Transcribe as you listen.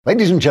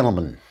Ladies and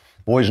gentlemen,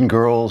 boys and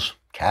girls,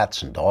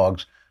 cats and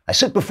dogs, I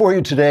sit before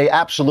you today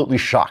absolutely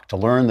shocked to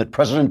learn that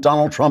President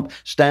Donald Trump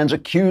stands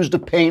accused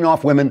of paying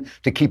off women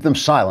to keep them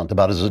silent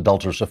about his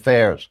adulterous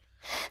affairs.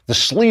 The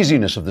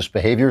sleaziness of this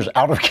behavior is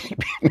out of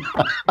keeping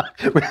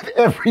with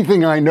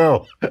everything I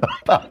know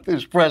about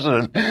this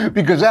president,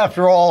 because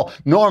after all,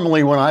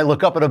 normally when I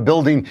look up at a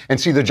building and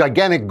see the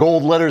gigantic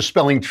gold letters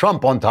spelling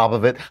Trump on top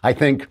of it, I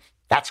think,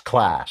 that's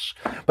class.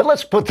 But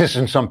let's put this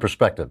in some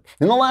perspective.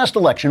 In the last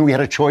election, we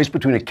had a choice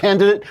between a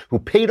candidate who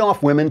paid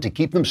off women to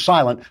keep them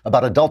silent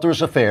about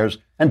adulterous affairs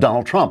and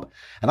Donald Trump.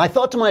 And I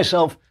thought to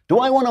myself, do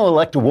I want to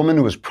elect a woman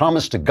who has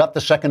promised to gut the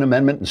Second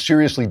Amendment and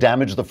seriously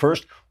damage the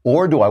First?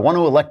 Or do I want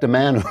to elect a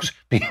man who's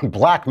being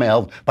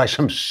blackmailed by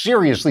some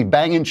seriously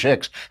banging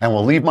chicks and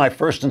will leave my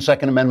First and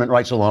Second Amendment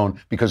rights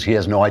alone because he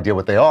has no idea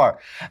what they are?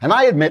 And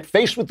I admit,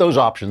 faced with those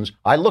options,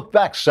 I look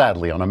back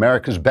sadly on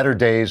America's better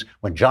days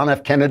when John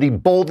F. Kennedy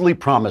boldly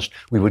promised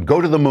we would go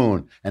to the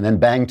moon and then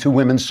bang two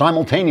women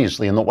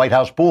simultaneously in the White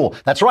House pool.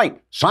 That's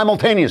right,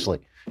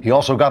 simultaneously. He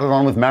also got it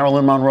on with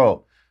Marilyn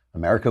Monroe.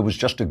 America was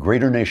just a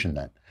greater nation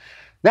then.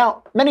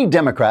 Now, many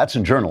Democrats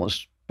and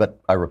journalists,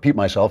 but I repeat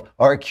myself,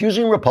 are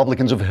accusing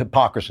Republicans of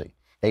hypocrisy.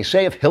 They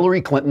say if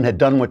Hillary Clinton had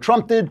done what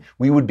Trump did,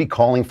 we would be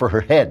calling for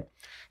her head.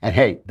 And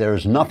hey,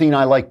 there's nothing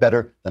I like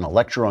better than a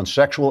lecture on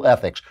sexual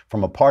ethics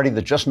from a party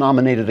that just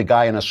nominated a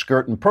guy in a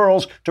skirt and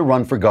pearls to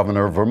run for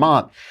governor of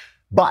Vermont.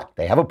 But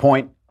they have a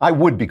point. I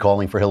would be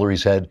calling for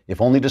Hillary's head,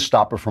 if only to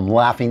stop her from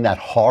laughing that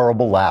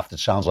horrible laugh that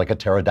sounds like a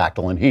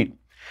pterodactyl in heat.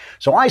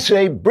 So I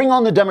say, bring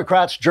on the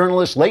Democrats,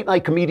 journalists,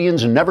 late-night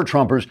comedians, and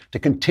never-Trumpers to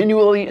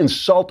continually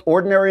insult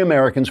ordinary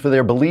Americans for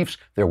their beliefs,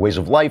 their ways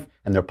of life,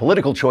 and their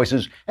political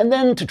choices, and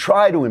then to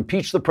try to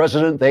impeach the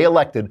president they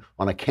elected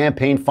on a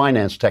campaign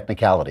finance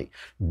technicality.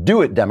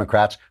 Do it,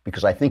 Democrats,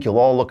 because I think you'll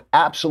all look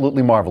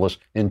absolutely marvelous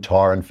in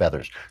tar and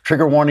feathers.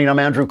 Trigger warning, I'm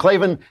Andrew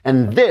Klavan,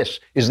 and this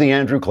is The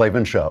Andrew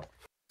Klavan Show.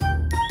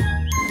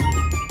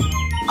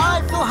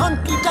 I feel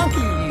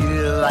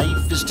hunky-dunky,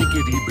 life is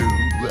tickety-boo.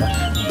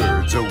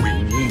 Birds are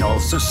winging,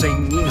 also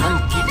singing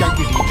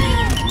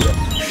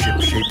hunky-dunky-doo.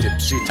 Ship-shape,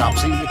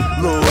 tipsy-topsy,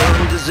 the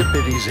world is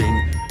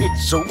zippity-zing.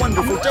 It's a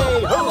wonderful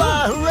day,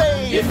 hurrah,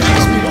 hooray! It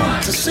makes me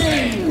want to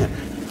sing.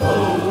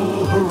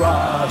 Oh,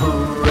 hurrah,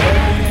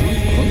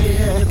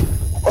 hooray!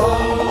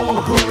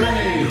 Oh,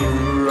 hooray,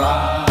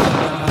 hurrah!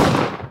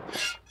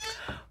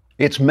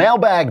 It's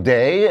mailbag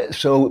day,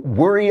 so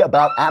worry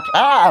about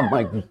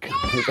my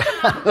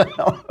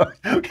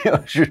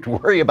you should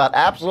worry about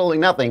absolutely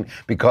nothing,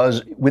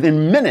 because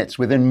within minutes,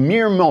 within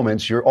mere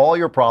moments, all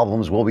your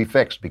problems will be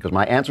fixed, because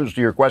my answers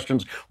to your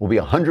questions will be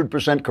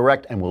 100%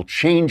 correct and will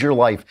change your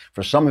life.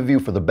 For some of you,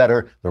 for the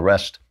better, the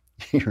rest,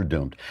 you're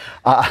doomed.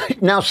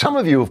 Now, some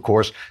of you, of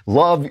course,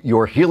 love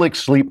your Helix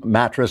Sleep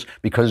mattress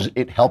because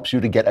it helps you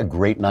to get a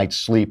great night's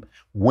sleep.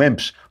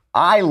 Wimps.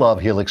 I love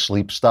Helix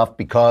Sleep stuff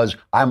because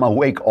I'm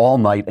awake all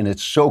night and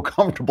it's so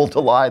comfortable to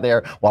lie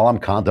there while I'm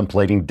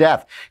contemplating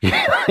death.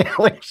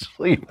 Helix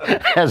Sleep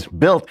has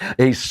built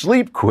a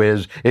sleep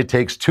quiz. It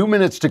takes 2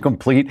 minutes to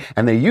complete,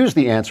 and they use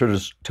the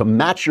answers to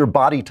match your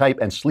body type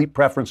and sleep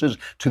preferences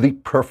to the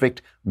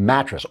perfect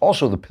mattress.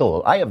 Also the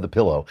pillow. I have the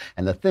pillow,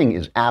 and the thing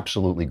is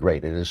absolutely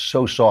great. It is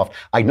so soft.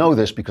 I know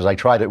this because I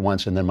tried it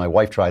once, and then my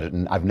wife tried it,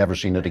 and I've never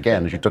seen it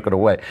again. She took it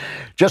away.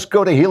 Just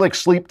go to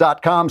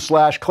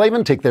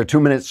helixsleep.com/Klavan, take their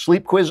 2-minute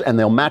sleep quiz, and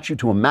they'll match you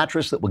to a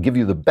mattress that will give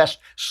you the best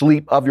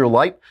sleep of your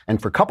life.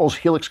 And for couples,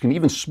 Helix can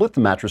even split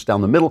the mattress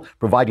down the middle,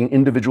 providing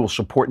individual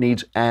support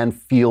needs and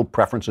feel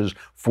preferences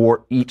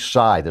for each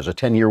side. There's a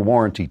 10-year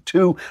warranty,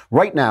 too.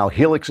 Right now,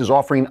 Helix is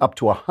offering up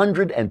to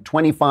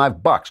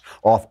 $125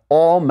 off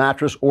all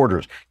mattress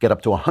orders. Get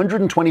up to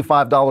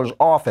 $125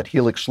 off at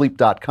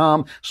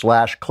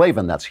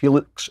helixsleep.com/Klavan. That's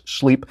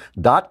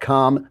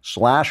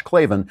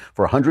helixsleep.com/Klavan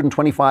for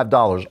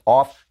 $125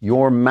 off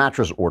your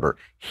mattress order.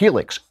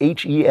 Helix,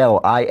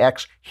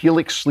 Helix,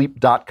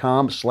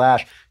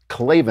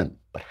 helixsleep.com/Klavan.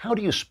 But how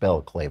do you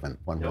spell Klavan?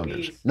 One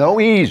wonders. No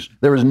E's.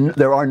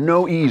 There are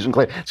no E's in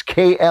Klavan. It's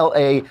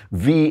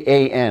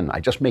Klavan. I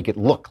just make it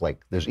look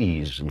like there's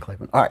E's in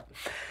Klavan. All right.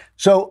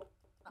 So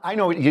I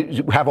know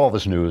you have all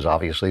this news,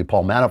 obviously.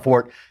 Paul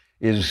Manafort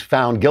is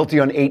found guilty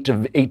on 8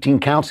 of 18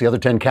 counts. The other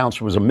 10 counts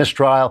was a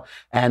mistrial.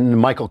 And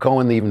Michael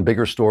Cohen, the even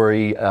bigger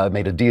story,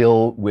 made a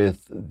deal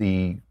with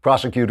the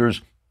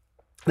prosecutors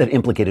that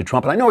implicated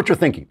Trump. And I know what you're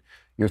thinking.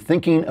 You're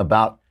thinking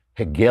about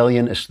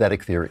Hegelian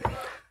aesthetic theory.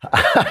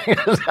 That's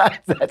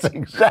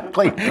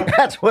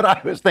what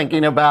I was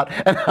thinking about.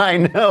 And I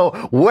know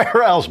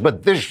where else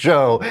but this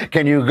show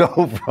can you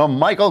go from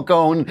Michael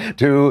Cohen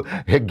to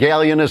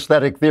Hegelian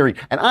aesthetic theory.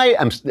 And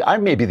I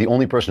may be the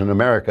only person in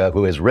America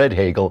who has read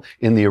Hegel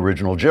in the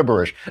original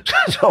gibberish.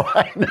 So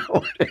I know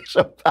what it's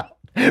about.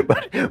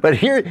 But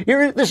here,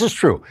 this is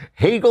true.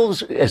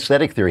 Hegel's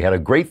aesthetic theory had a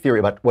great theory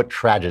about what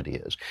tragedy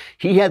is.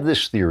 He had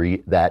this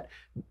theory that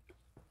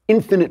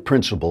infinite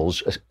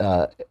principles,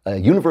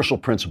 universal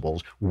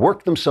principles,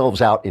 work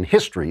themselves out in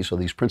history. So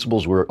these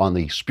principles were on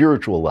the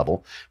spiritual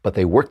level, but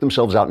they work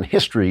themselves out in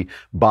history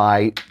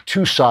by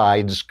two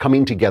sides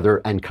coming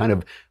together and kind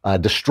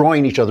of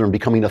destroying each other and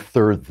becoming a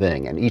third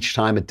thing. And each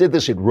time it did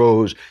this, it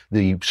rose,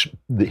 the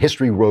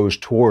history rose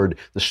toward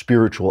the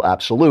spiritual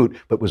absolute,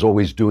 but was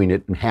always doing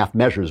it in half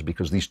measures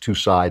because these two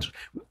sides,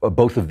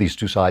 both of these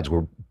two sides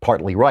were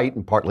partly right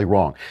and partly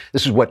wrong.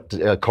 This is what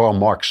Karl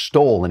Marx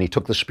stole, and he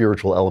took the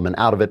spiritual element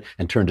out of it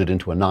and turned it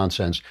into a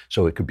nonsense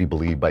so it could be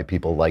believed by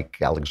people like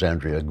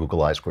Alexandria,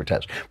 Google Eyes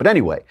Cortez. But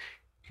anyway,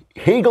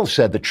 Hegel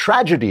said the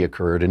tragedy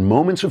occurred in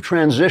moments of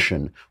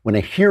transition when a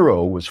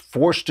hero was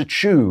forced to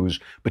choose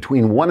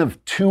between one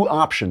of two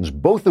options,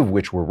 both of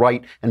which were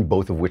right and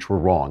both of which were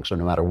wrong. So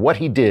no matter what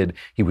he did,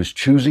 he was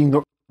choosing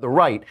the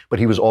right, but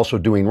he was also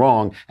doing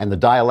wrong, and the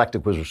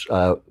dialectic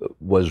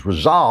was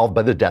resolved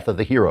by the death of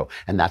the hero,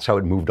 and that's how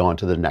it moved on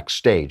to the next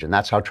stage, and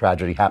that's how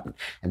tragedy happened.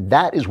 And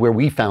that is where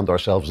we found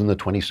ourselves in the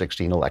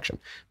 2016 election.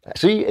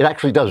 See, it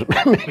actually does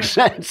make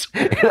sense.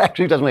 It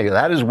actually does make sense.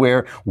 That is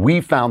where we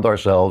found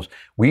ourselves.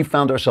 We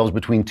found ourselves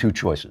between two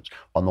choices.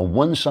 On the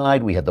one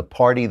side, we had the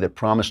party that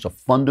promised to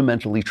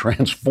fundamentally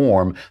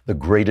transform the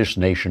greatest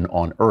nation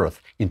on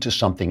earth into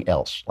something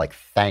else, like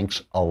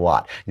thanks a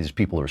lot. These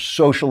people are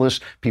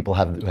socialists. People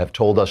have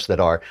told us that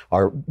our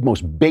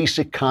most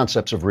basic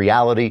concepts of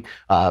reality,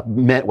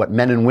 what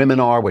men and women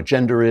are, what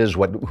gender is,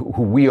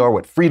 who we are,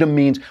 what freedom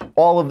means,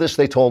 all of this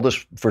they told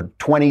us for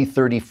 20,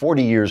 30,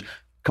 40 years,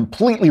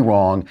 completely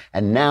wrong.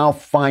 And now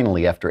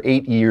finally, after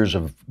 8 years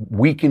of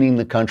weakening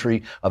the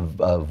country,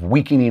 of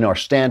weakening our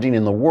standing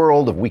in the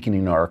world, of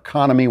weakening our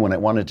economy when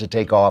it wanted to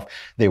take off,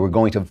 they were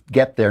going to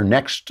get their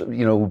next,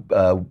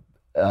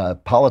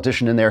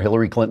 politician in there,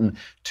 Hillary Clinton,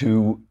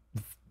 to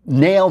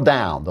nail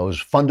down those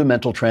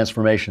fundamental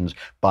transformations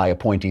by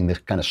appointing the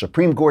kind of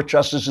Supreme Court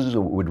justices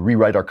who would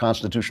rewrite our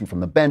Constitution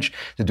from the bench,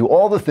 to do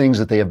all the things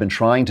that they have been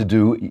trying to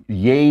do,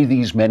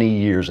 these many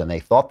years, and they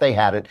thought they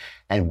had it,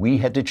 and we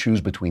had to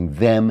choose between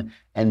them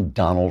and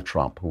Donald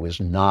Trump, who is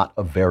not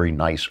a very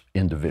nice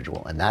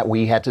individual, and that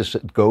we had to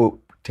go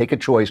take a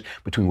choice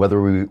between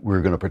whether we were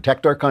going to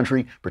protect our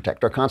country,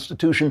 protect our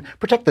Constitution,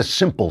 protect the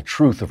simple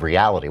truth of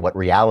reality, what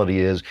reality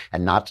is,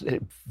 and not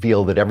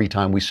feel that every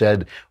time we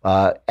said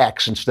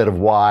X instead of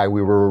Y,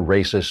 we were a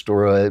racist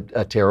or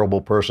a terrible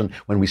person.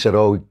 When we said,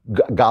 oh,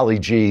 golly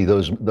gee,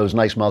 those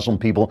nice Muslim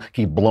people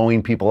keep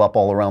blowing people up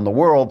all around the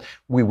world,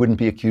 we wouldn't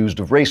be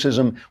accused of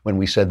racism. When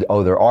we said,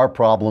 oh, there are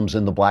problems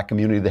in the black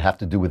community that have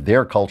to do with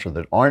their culture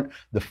that aren't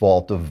the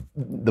fault of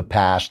the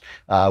past,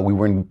 we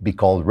wouldn't be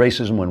called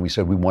racism. When we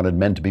said we wanted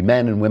men to be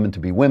men and women to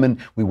be women,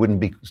 we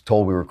wouldn't be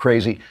told we were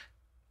crazy.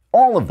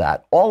 All of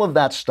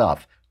that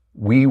stuff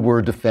we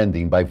were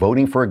defending by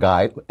voting for a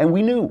guy, and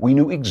we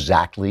knew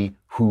exactly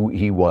who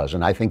he was.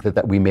 And I think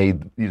that we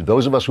made,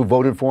 those of us who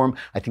voted for him,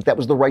 I think that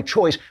was the right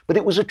choice, but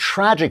it was a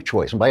tragic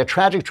choice. And by a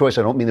tragic choice,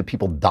 I don't mean that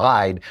people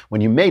died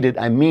when you made it.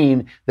 I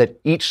mean that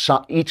each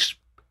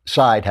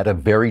side had a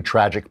very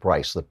tragic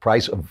price. The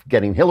price of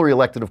getting Hillary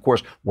elected, of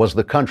course, was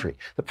the country.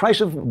 The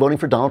price of voting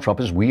for Donald Trump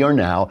is we are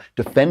now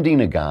defending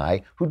a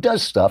guy who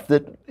does stuff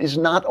that is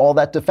not all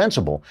that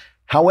defensible.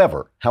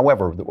 However,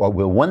 the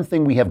one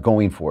thing we have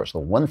going for us,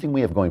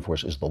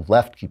 is the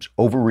left keeps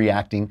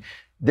overreacting.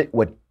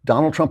 What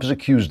Donald Trump is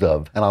accused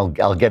of, and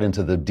I'll get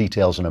into the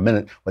details in a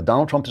minute, what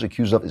Donald Trump is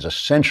accused of is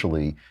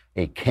essentially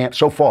a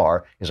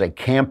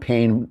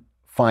campaign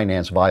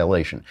finance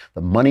violation.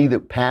 The money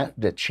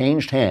that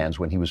changed hands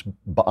when he was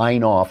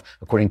buying off,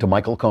 according to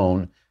Michael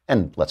Cohen,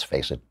 and let's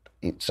face it,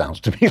 it sounds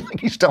to me like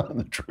he's telling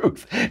the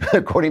truth.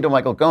 According to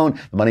Michael Cohen,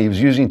 the money he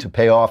was using to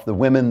pay off the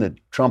women that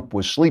Trump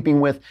was sleeping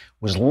with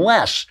was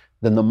less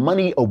than the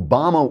money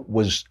Obama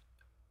was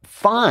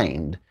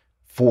fined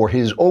for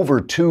his over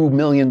 $2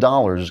 million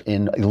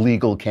in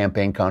illegal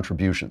campaign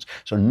contributions.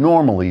 So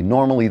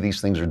normally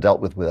these things are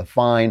dealt with a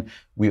fine.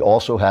 We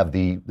also have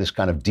this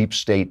kind of deep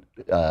state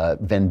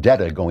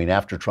vendetta going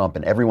after Trump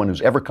and everyone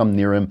who's ever come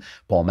near him.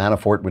 Paul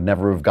Manafort would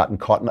never have gotten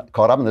caught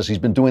up in this. He's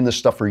been doing this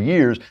stuff for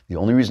years. The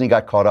only reason he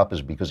got caught up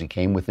is because he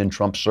came within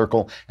Trump's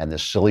circle, and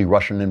this silly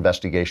Russian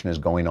investigation is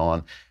going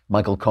on.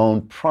 Michael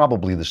Cohen,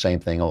 probably the same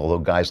thing, although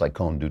guys like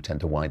Cohen do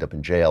tend to wind up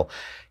in jail.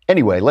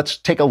 Anyway, let's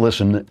take a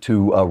listen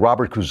to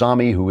Robert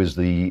Khuzami, who is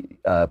the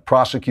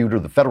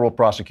federal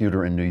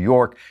prosecutor in New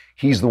York.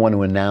 He's the one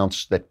who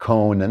announced that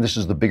Cohen, and this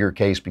is the bigger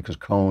case because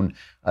Cohen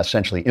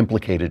essentially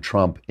implicated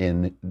Trump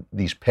in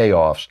these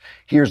payoffs.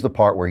 Here's the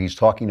part where he's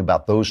talking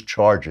about those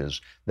charges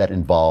that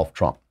involve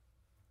Trump.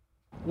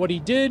 What he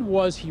did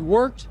was he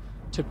worked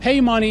to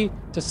pay money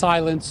to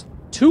silence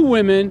two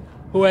women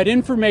who had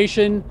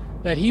information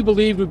that he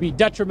believed would be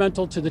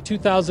detrimental to the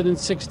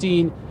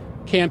 2016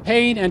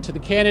 campaign and to the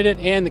candidate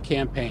and the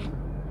campaign.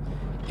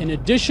 In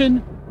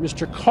addition,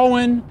 Mr.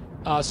 Cohen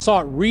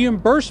sought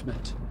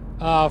reimbursement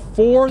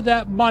for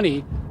that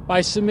money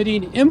by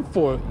submitting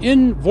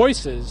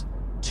invoices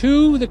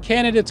to the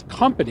candidate's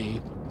company,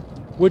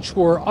 which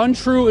were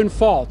untrue and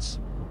false.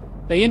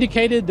 They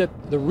indicated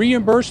that the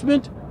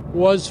reimbursement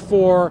was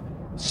for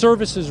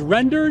services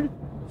rendered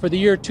for the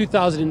year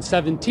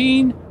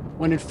 2017,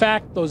 when in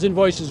fact those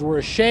invoices were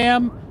a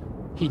sham.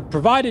 He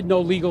provided no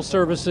legal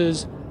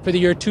services for the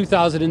year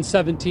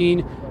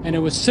 2017, and it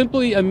was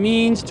simply a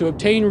means to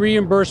obtain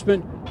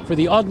reimbursement for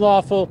the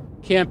unlawful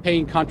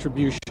campaign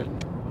contribution.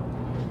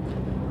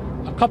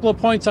 A couple of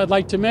points I'd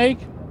like to make.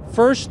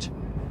 First,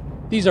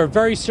 these are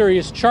very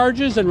serious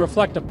charges and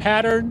reflect a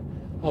pattern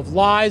of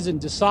lies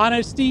and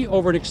dishonesty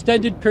over an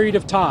extended period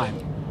of time.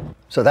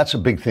 So that's a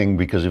big thing,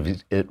 because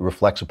if it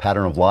reflects a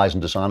pattern of lies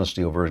and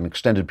dishonesty over an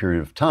extended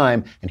period of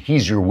time, and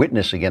he's your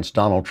witness against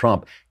Donald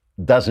Trump,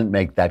 doesn't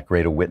make that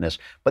great a witness.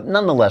 But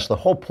nonetheless, the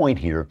whole point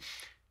here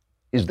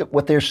is that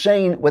what they're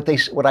saying,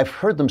 what I've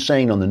heard them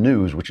saying on the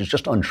news, which is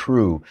just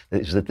untrue,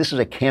 is that this is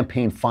a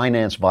campaign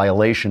finance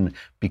violation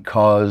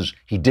because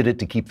he did it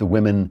to keep the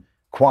women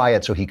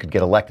quiet so he could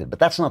get elected. But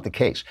that's not the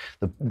case.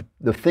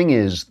 The thing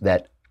is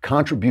that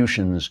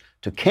contributions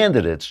to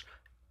candidates,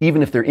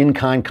 even if they're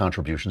in-kind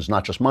contributions,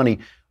 not just money,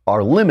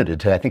 are limited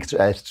to, I think it's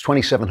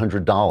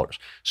 $2,700.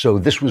 So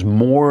this was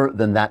more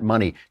than that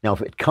money. Now,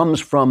 if it comes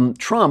from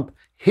Trump,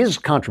 his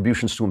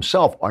contributions to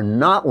himself are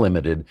not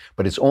limited,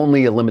 but it's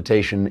only a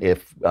limitation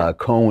if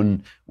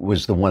Cohen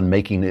was the one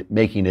making it,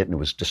 and it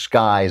was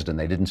disguised, and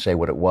they didn't say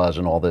what it was,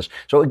 and all this.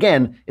 So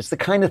again, it's the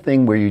kind of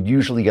thing where you'd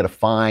usually get a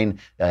fine,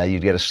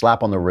 you'd get a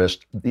slap on the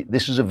wrist.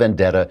 This is a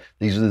vendetta.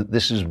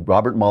 This is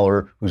Robert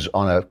Mueller, who's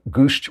on a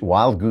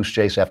wild goose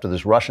chase after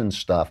this Russian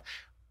stuff,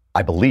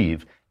 I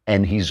believe.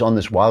 And he's on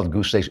this wild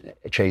goose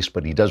chase,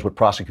 but he does what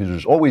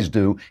prosecutors always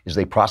do, is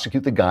they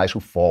prosecute the guys who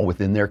fall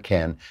within their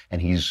ken,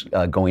 and he's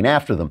going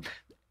after them.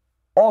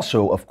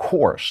 Also, of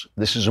course,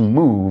 this is a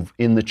move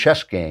in the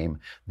chess game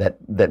that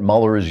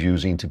Mueller is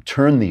using to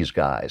turn these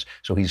guys.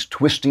 So he's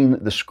twisting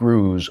the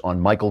screws on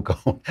Michael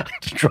Cohen.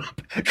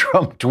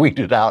 Trump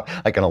tweeted out,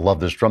 I kind of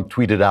love this, Trump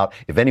tweeted out,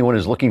 if anyone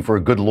is looking for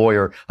a good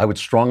lawyer, I would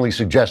strongly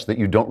suggest that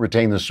you don't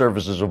retain the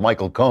services of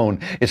Michael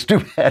Cohen. It's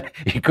too bad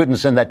he couldn't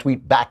send that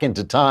tweet back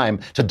into time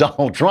to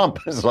Donald Trump.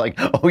 It's like,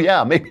 oh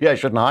yeah, maybe I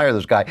shouldn't hire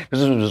this guy, because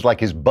this was like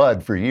his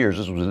bud for years.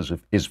 This was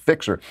his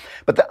fixer.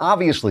 But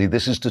obviously,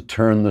 this is to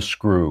turn the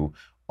screw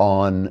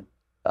on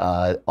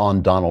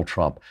Donald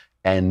Trump.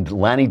 And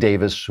Lanny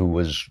Davis, who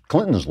was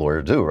Clinton's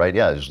lawyer too, right?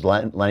 Yeah, it was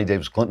Lanny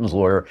Davis, Clinton's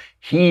lawyer.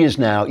 He is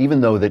now,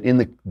 even though that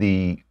in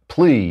the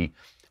plea,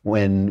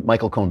 when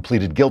Michael Cohen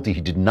pleaded guilty,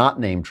 he did not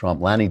name Trump.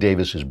 Lanny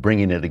Davis is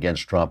bringing it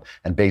against Trump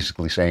and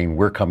basically saying,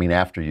 we're coming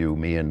after you,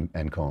 me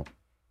and Cohen.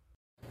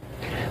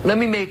 Let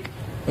me make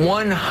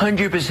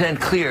 100%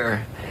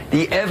 clear,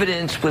 the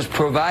evidence was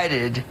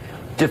provided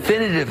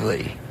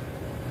definitively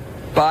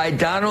by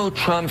Donald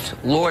Trump's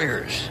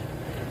lawyers.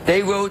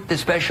 They wrote the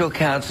special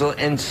counsel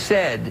and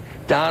said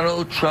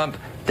Donald Trump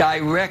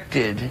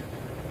directed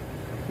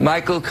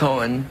Michael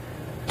Cohen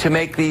to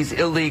make these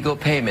illegal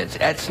payments.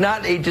 That's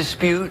not a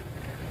dispute.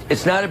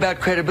 It's not about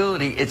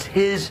credibility. It's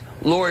his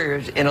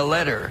lawyers in a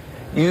letter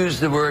used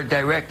the word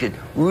directed.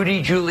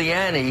 Rudy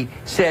Giuliani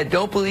said,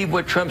 don't believe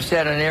what Trump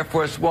said on Air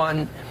Force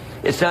One.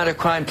 It's not a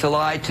crime to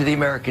lie to the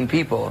American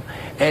people.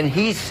 And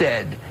he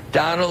said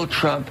Donald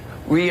Trump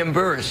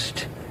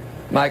reimbursed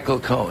Michael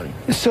Cohen.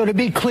 So to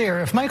be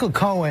clear, if Michael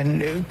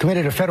Cohen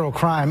committed a federal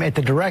crime at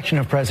the direction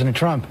of President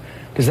Trump,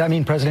 does that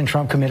mean President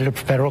Trump committed a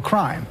federal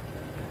crime?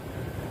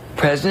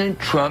 President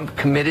Trump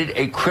committed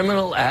a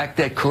criminal act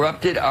that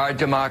corrupted our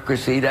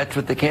democracy. That's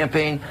what the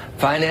campaign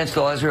finance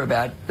laws are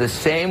about. The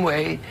same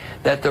way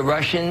that the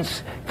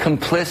Russians,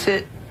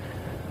 complicit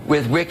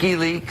with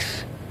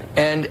WikiLeaks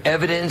and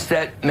evidence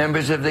that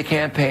members of the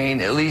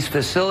campaign at least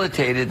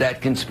facilitated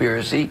that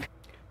conspiracy.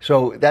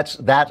 So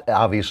that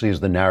obviously is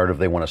the narrative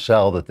they want to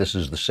sell, that this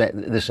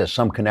has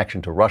some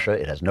connection to Russia.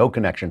 It has no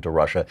connection to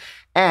Russia.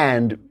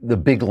 And the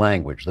big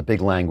language,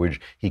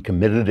 he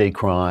committed a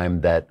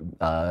crime that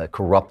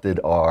corrupted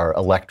our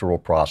electoral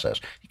process.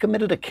 He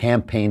committed a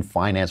campaign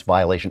finance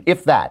violation.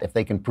 If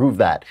they can prove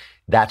that,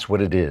 that's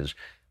what it is.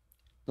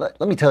 Let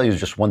me tell you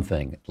just one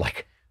thing.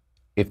 Like,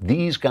 if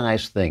these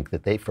guys think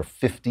that for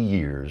 50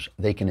 years,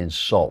 they can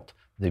insult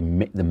the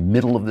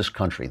middle of this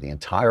country, the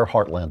entire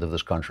heartland of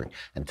this country,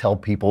 and tell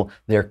people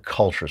their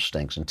culture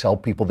stinks, and tell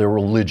people their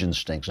religion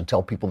stinks, and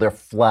tell people their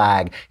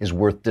flag is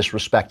worth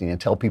disrespecting, and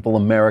tell people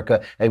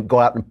America, and go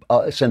out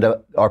and send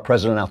our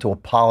president out to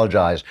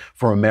apologize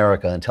for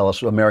America and tell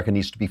us America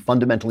needs to be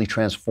fundamentally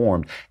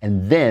transformed.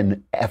 And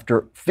then,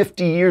 after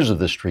 50 years of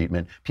this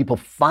treatment, people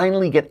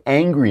finally get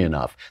angry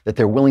enough that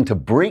they're willing to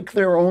break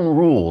their own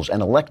rules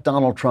and elect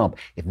Donald Trump.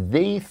 If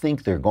they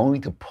think they're going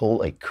to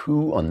pull a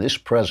coup on this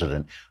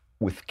president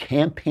with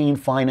campaign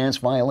finance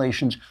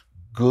violations,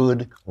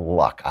 good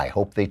luck. I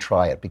hope they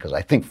try it, because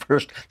I think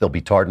first they'll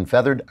be tarred and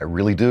feathered. I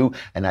really do.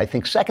 And I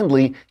think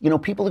secondly,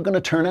 people are going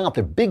to turn out.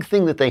 The big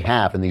thing that they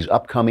have in these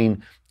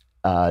upcoming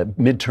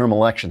midterm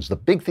elections, the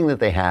big thing that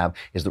they have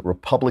is that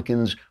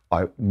Republicans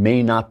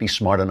may not be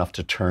smart enough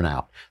to turn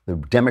out. The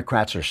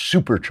Democrats are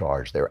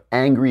supercharged. They're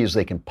angry as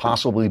they can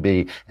possibly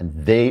be, and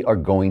they are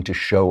going to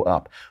show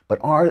up. But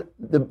are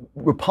the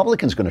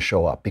Republicans going to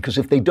show up? Because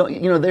if they don't,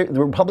 the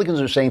Republicans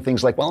are saying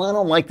things like, well, I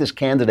don't like this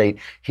candidate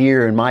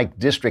here in my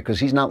district because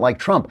he's not like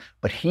Trump,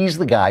 but he's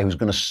the guy who's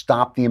going to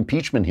stop the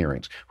impeachment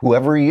hearings.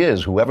 Whoever he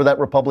is, whoever that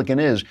Republican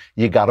is,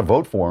 you got to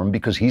vote for him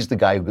because he's the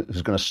guy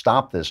who's going to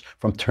stop this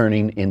from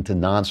turning into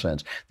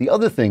nonsense. The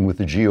other thing with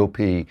the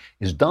GOP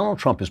is Donald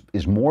Trump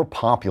is more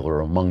popular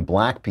among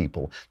black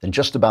people than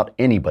just about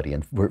anybody,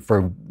 and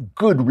for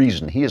good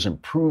reason. He has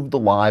improved the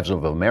lives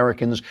of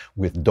Americans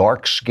with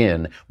dark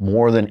skin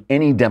more than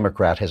any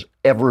Democrat has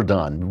ever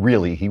done.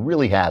 Really, he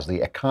really has.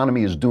 The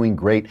economy is doing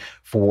great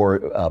for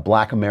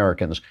black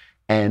Americans,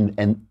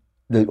 and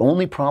the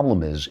only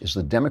problem is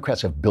the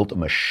Democrats have built a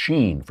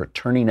machine for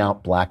turning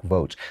out black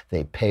votes.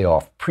 They pay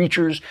off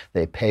preachers,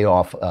 they pay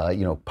off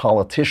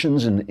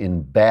politicians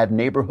in bad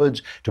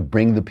neighborhoods to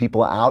bring the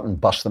people out and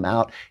bust them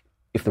out.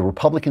 If the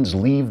Republicans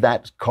leave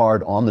that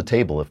card on the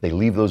table, if they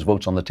leave those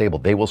votes on the table,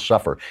 they will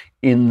suffer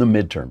in the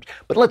midterms.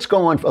 But let's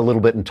go on a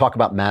little bit and talk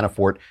about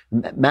Manafort.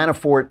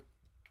 Manafort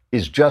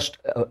is just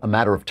a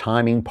matter of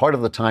timing. Part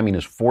of the timing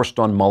is forced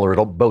on Mueller.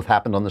 It both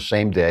happened on the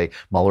same day.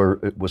 Mueller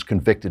was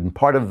convicted, and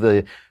part of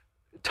the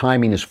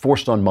timing is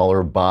forced on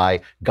Mueller by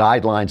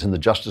guidelines in the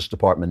Justice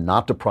Department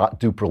not to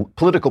do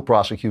political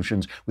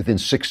prosecutions within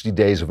 60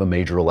 days of a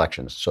major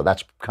election. So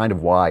that's kind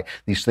of why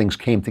these things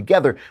came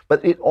together.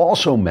 But it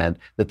also meant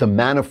that the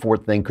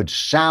Manafort thing could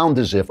sound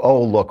as if,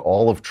 oh, look,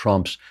 all of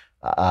Trump's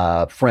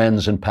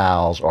friends and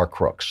pals are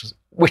crooks.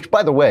 Which,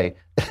 by the way,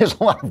 there's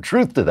a lot of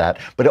truth to that,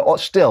 but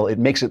it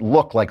makes it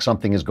look like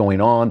something is going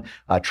on.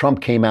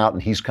 Trump came out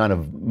and he's kind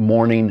of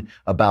mourning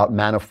about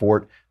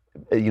Manafort.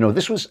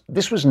 This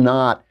was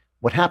not.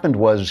 What happened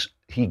was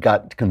he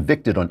got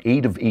convicted on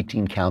 8 of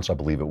 18 counts, I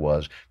believe it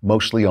was,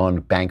 mostly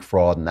on bank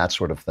fraud and that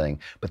sort of thing.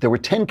 But there were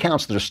 10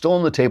 counts that are still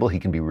on the table. He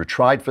can be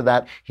retried for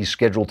that. He's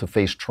scheduled to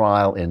face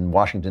trial in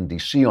Washington,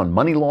 D.C. on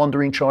money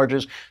laundering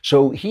charges.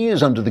 So he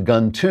is under the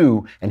gun,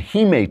 too, and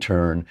he may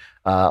turn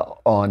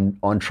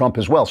on Trump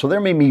as well. So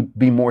there may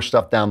be more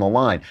stuff down the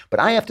line. But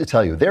I have to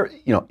tell you,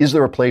 is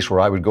there a place where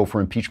I would go for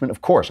impeachment?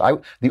 Of course.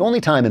 The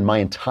only time in my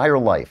entire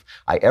life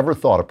I ever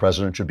thought a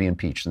president should be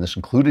impeached, and this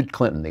included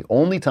Clinton, the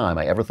only time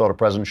I ever thought a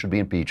president should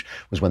be impeached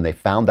was when they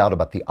found out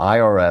about the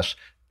IRS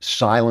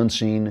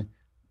silencing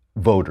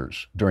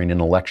voters during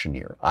an election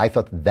year. I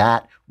thought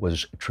that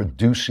was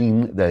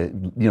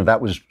that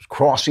was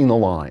crossing the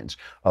lines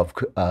of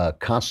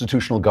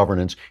constitutional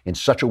governance in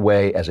such a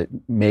way as it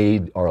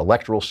made our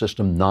electoral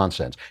system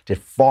nonsense. Did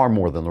far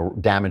more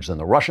damage than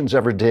the Russians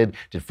ever did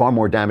far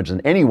more damage than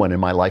anyone in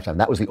my lifetime.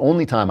 That was the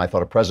only time I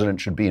thought a president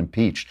should be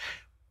impeached.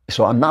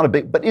 So I'm not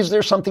but is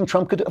there something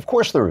Trump could? Of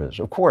course there is.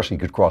 Of course he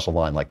could cross a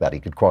line like that. He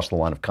could cross the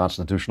line of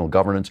constitutional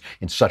governance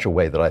in such a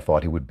way that I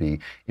thought he would be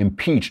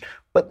impeached.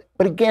 But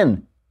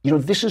again,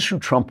 this is who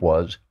Trump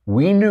was.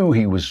 We knew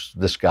he was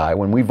this guy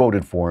when we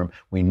voted for him.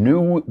 We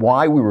knew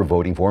why we were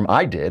voting for him.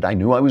 I did. I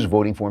knew I was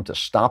voting for him to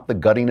stop the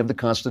gutting of the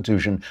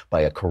Constitution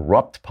by a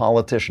corrupt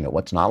politician.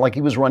 It's not like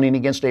he was running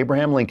against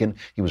Abraham Lincoln.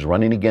 He was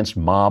running against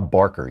Ma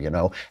Barker,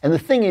 And the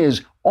thing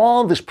is,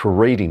 all this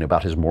parading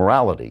about his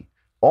morality,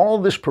 all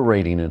this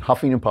parading and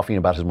huffing and puffing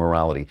about his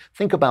morality,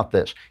 think about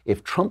this.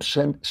 If Trump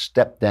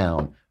stepped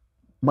down,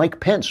 Mike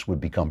Pence would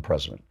become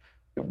president.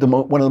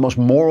 One of the most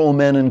moral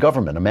men in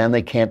government, a man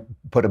they can't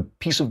put a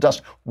piece of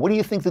dust. What do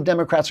you think the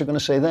Democrats are going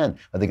to say then?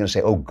 Are they going to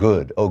say, oh,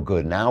 good.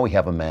 Now we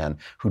have a man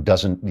who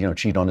doesn't,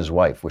 cheat on his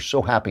wife. We're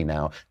so happy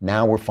now.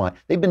 Now we're fine.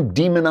 They've been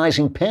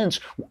demonizing Pence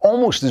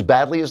almost as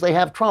badly as they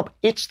have Trump.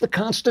 It's the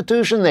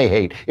Constitution they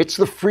hate. It's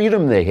the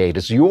freedom they hate.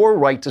 It's your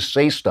right to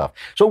say stuff.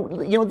 So,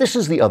 this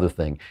is the other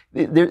thing.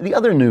 The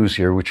other news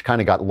here, which kind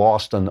of got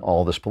lost in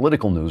all this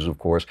political news, of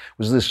course,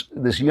 was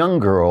this young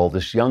girl,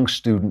 this young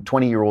student,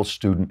 20-year-old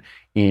student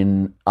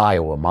in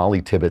Iowa,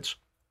 Molly Tibbetts,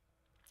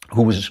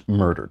 who was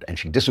murdered. And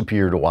she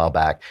disappeared a while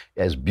back,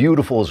 as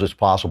beautiful as it's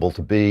possible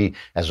to be,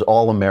 as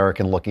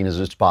all-American looking as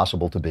it's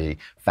possible to be,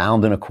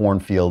 found in a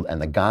cornfield. And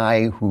the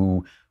guy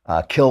who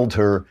killed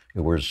her,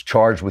 who was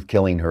charged with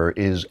killing her,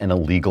 is an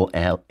illegal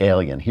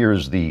alien.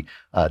 Here's the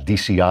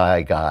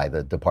DCI guy,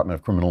 the Department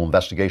of Criminal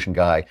Investigation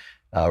guy,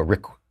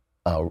 Rick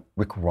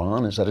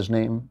Ron, is that his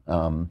name?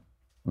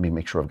 Let me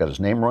make sure I've got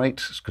his name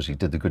right, because he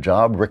did the good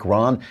job. Rick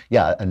Ron,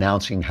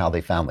 announcing how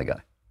they found the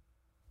guy.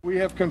 We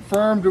have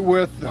confirmed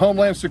with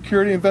Homeland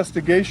Security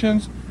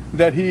investigations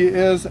that he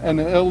is an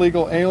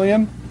illegal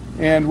alien,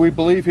 and we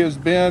believe he has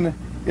been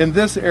in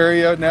this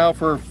area now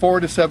for 4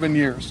 to 7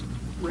 years.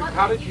 Rick,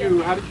 how did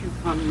you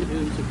come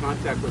into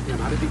contact with him?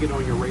 How did he get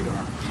on your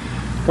radar?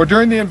 Well,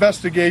 during the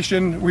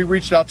investigation, we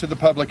reached out to the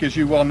public, as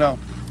you well know.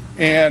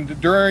 And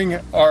during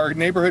our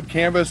neighborhood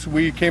canvass,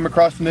 we came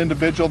across an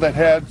individual that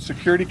had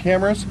security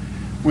cameras.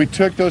 We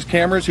took those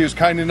cameras. He was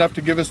kind enough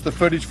to give us the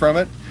footage from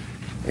it.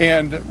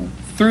 And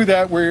through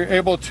that, we were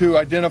able to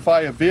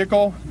identify a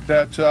vehicle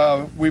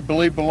that we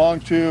believe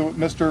belonged to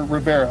Mr.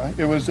 Rivera.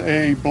 It was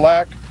a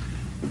black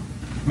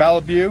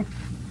Malibu.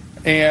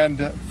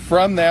 And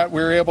From that, we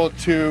were able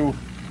to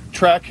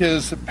track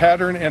his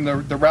pattern and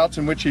the routes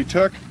in which he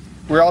took.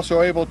 We're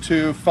also able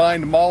to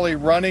find Molly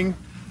running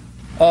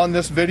on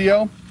this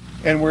video,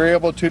 and we're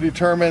able to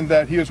determine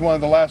that he was one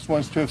of the last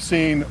ones to have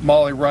seen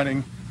Molly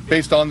running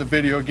based on the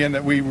video, again,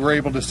 that we were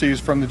able to seize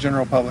from the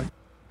general public.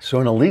 So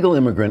an illegal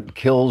immigrant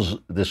kills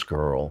this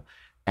girl.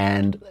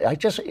 And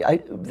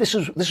this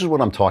is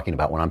what I'm talking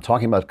about when I'm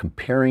talking about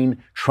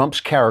comparing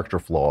Trump's character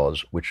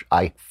flaws, which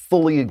I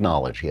fully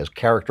acknowledge. He has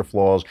character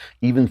flaws,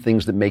 even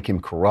things that make him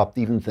corrupt,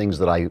 even things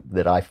that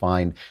I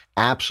find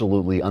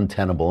absolutely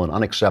untenable and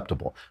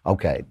unacceptable.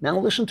 Okay, now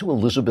listen to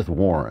Elizabeth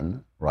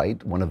Warren,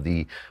 right? One of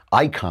the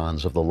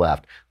icons of the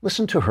left.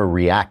 Listen to her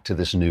react to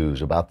this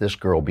news about this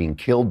girl being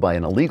killed by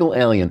an illegal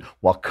alien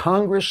while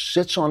Congress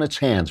sits on its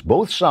hands.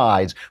 Both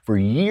sides, for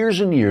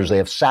years and years, they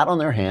have sat on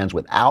their hands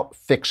without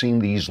fixing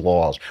these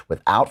laws,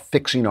 without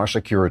fixing our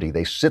security.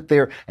 They sit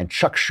there, and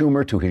Chuck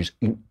Schumer, to his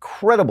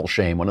incredible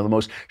shame, one of the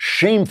most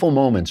shameful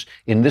moments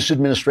in this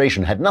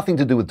administration, had nothing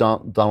to do with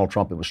Donald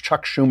Trump. It was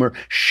Chuck Schumer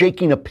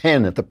shaking a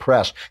pen at the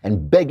press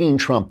and begging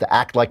Trump to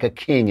act like a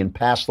king and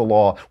pass the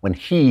law when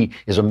he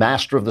is a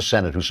master of the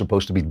Senate who's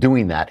supposed to be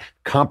doing that,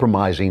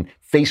 compromising,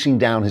 facing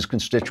down his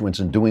constituents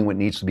and doing what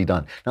needs to be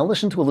done. Now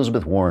listen to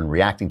Elizabeth Warren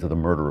reacting to the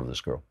murder of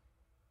this girl.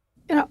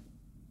 You know,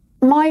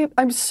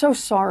 I'm so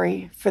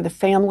sorry for the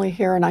family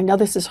here, and I know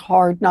this is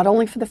hard, not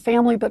only for the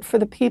family, but for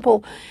the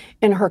people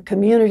in her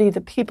community, the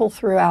people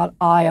throughout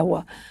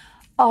Iowa.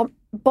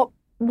 But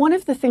one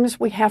of the things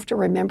we have to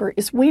remember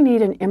is we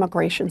need an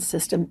immigration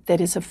system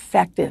that is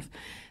effective,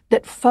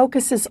 that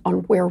focuses on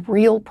where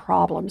real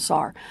problems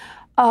are.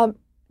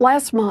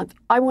 Last month,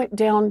 I went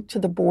down to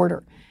the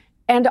border,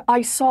 and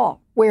I saw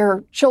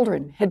where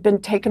children had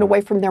been taken away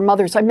from their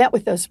mothers. I met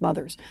with those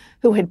mothers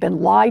who had been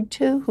lied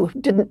to, who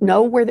didn't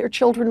know where their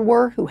children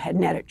were, who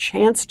hadn't had a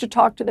chance to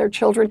talk to their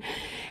children,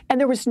 and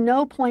there was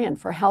no plan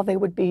for how they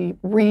would be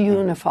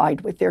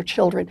reunified with their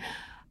children.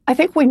 I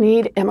think we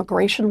need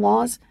immigration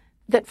laws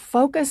that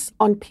focus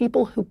on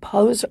people who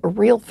pose a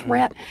real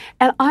threat,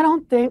 and I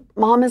don't think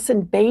mamas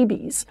and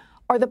babies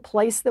are the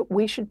place that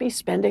we should be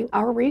spending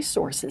our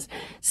resources.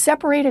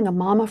 Separating a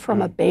mama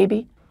from a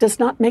baby does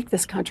not make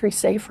this country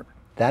safer.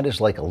 That is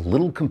like a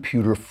little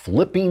computer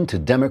flipping to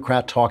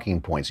Democrat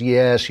talking points.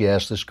 Yes,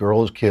 this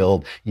girl is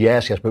killed.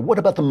 Yes, but what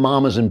about the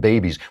mamas and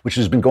babies, which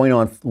has been going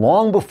on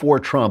long before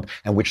Trump,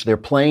 and which they're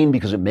playing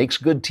because it makes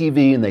good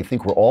TV and they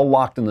think we're all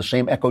locked in the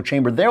same echo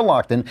chamber they're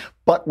locked in,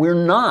 but we're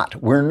not.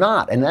 We're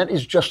not. And that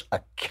is just a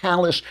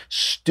callous,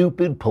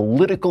 stupid,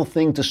 political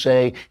thing to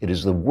say. It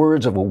is the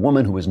words of a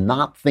woman who is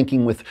not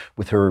thinking with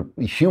her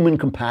human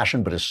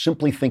compassion, but is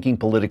simply thinking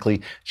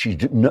politically. She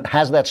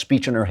has that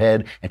speech in her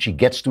head, and she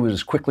gets to it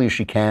as quickly as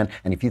she can.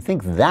 And if you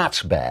think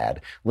that's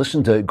bad,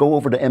 go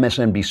over to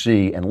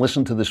MSNBC and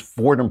listen to this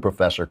Fordham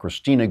professor,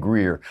 Christina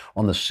Greer,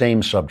 on the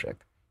same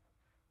subject.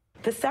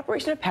 The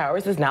separation of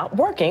powers is not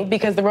working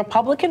because the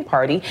Republican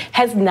Party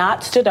has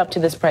not stood up to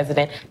this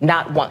president,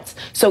 not once.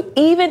 So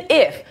even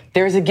if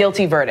there's a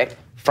guilty verdict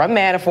from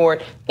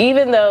Manafort,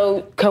 even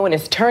though Cohen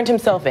has turned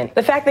himself in,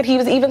 the fact that he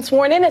was even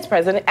sworn in as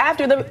president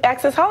after the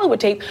Access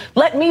Hollywood tape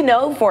let me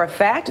know for a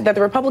fact that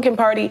the Republican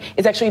Party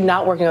is actually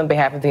not working on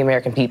behalf of the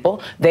American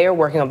people. They are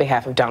working on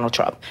behalf of Donald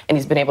Trump. And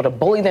he's been able to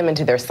bully them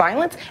into their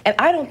silence. And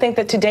I don't think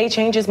that today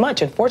changes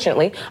much,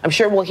 unfortunately. I'm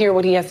sure we'll hear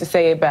what he has to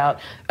say about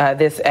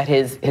this at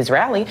his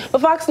rally. But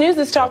Fox News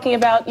is talking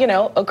about,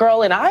 a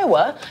girl in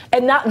Iowa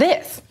and not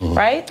this,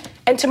 right?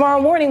 And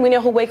tomorrow morning, we know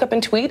he'll wake up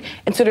and tweet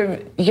and sort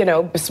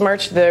of,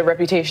 besmirch the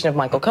reputation of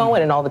Michael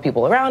Cohen and all the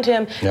people around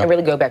him and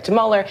really go back to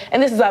Mueller.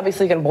 And this is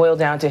obviously going to boil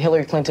down to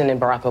Hillary Clinton and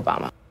Barack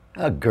Obama.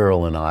 A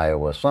girl in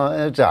Iowa.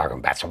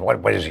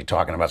 What is he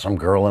talking about? Some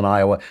girl in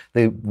Iowa.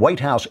 The White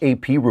House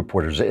AP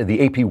reporters,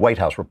 the AP White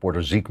House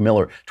reporter, Zeke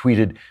Miller,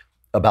 tweeted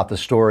about the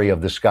story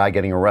of this guy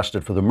getting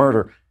arrested for the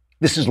murder.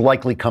 This is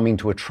likely coming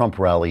to a Trump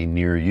rally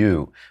near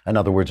you. In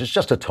other words, it's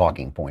just a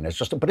talking point.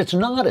 But it's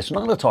not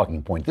a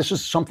talking point. This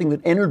is something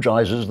that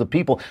energizes the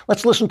people.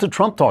 Let's listen to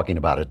Trump talking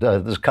about it.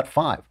 This is cut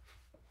 5.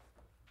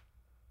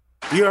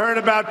 You heard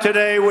about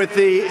today with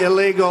the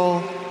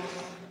illegal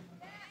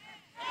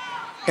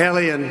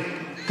alien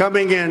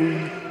coming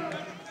in,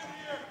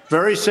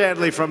 very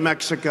sadly, from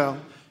Mexico.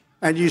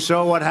 And you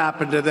saw what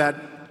happened to that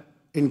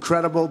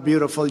incredible,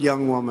 beautiful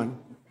young woman.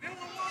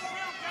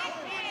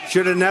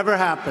 Should have never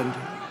happened.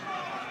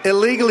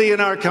 Illegally in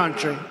our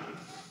country.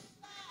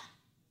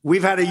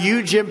 We've had a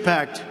huge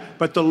impact,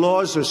 but the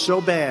laws are so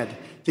bad.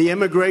 The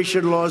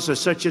immigration laws are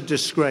such a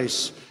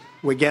disgrace.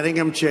 We're getting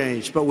them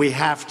changed, but we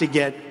have to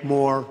get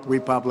more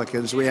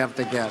Republicans. We have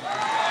to get.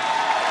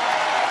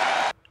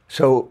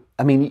 So,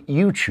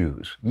 you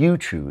choose.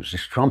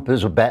 Trump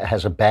has a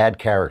bad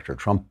character.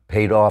 Trump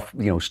paid off,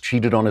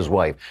 cheated on his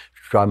wife.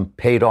 Trump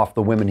paid off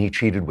the women he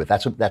cheated with.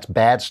 That's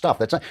bad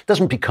stuff.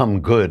 Doesn't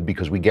become good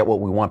because we get what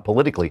we want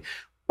politically.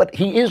 But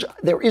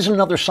there is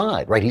another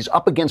side, right? He's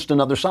up against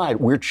another side.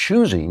 We're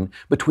choosing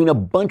between a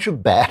bunch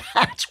of bad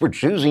hats. We're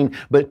choosing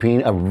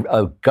between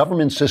a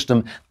government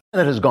system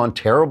that has gone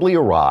terribly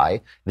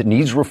awry, that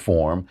needs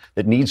reform,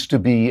 that needs to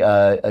be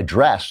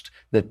addressed,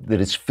 that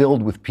it's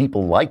filled with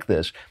people like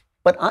this.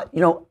 But,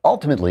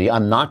 ultimately,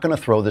 I'm not going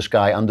to throw this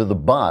guy under the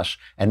bus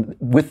and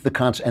with the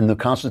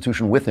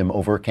Constitution with him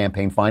over a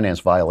campaign finance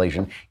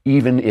violation,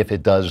 even if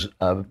it does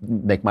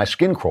make my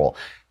skin crawl.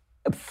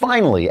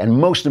 Finally, and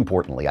most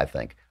importantly, I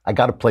think, I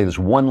got to play this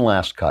one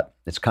last cut.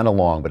 It's kind of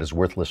long, but it's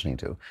worth listening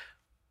to.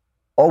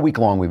 All week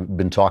long, we've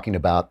been talking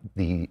about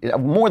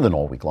more than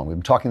all week long, we've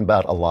been talking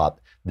about a lot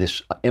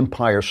this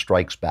Empire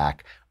Strikes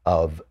Back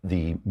of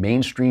the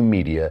mainstream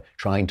media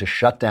trying to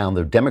shut down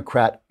the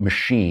Democrat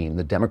machine,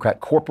 the Democrat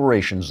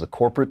corporations, the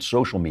corporate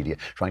social media,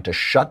 trying to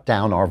shut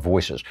down our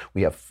voices.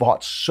 We have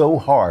fought so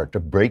hard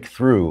to break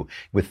through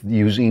with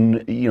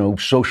using,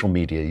 social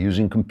media,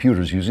 using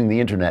computers, using the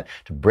internet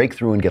to break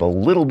through and get a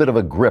little bit of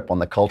a grip on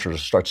the culture, to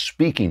start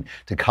speaking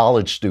to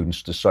college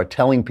students, to start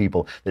telling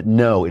people that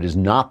no, it is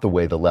not the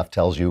way the left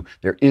tells you.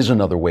 There is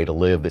another way to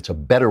live. It's a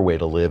better way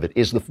to live. It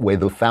is the way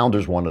the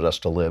founders wanted us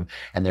to live.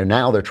 And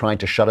they're trying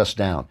to shut us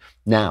down.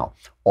 Now,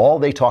 all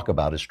they talk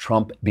about is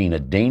Trump being a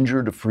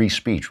danger to free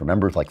speech.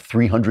 Remember, like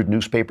 300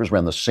 newspapers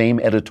ran the same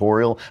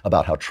editorial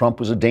about how Trump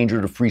was a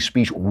danger to free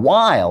speech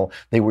while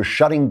they were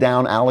shutting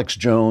down Alex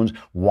Jones,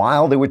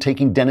 while they were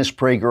taking Dennis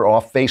Prager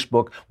off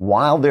Facebook,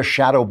 while they're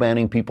shadow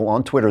banning people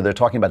on Twitter. They're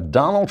talking about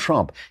Donald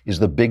Trump is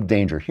the big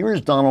danger. Here is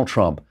Donald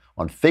Trump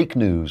on fake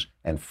news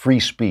and free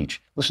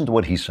speech. Listen to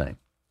what he's saying.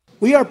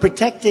 We are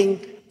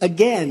protecting,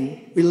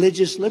 again,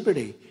 religious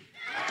liberty.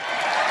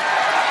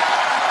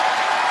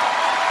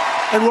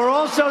 And we're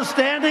also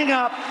standing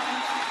up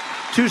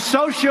to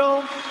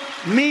social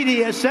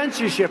media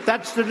censorship.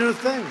 That's the new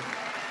thing.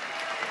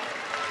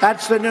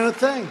 That's the new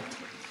thing.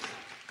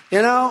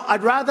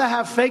 I'd rather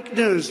have fake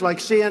news like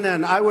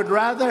CNN. I would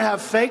rather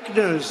have fake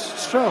news,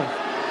 it's true,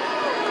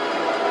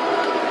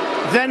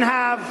 than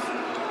have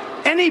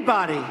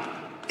anybody,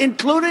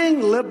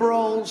 including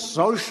liberals,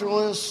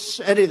 socialists,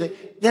 anything,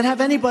 than have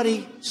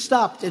anybody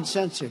stopped and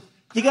censored.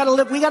 We got to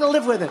live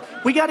with it.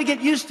 We got to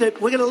get used to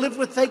it. We're going to live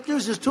with fake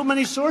news. There's too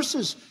many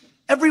sources.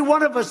 Every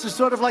one of us is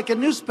sort of like a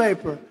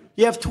newspaper.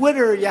 You have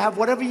Twitter, you have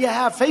whatever you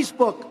have,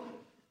 Facebook.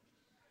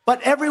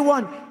 But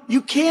everyone,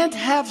 you can't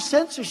have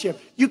censorship.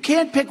 You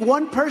can't pick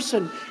one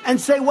person and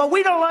say, well,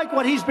 we don't like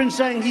what he's been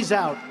saying, he's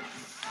out.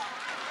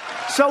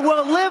 So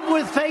we'll live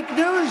with fake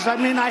news. I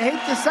mean, I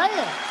hate to say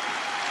it.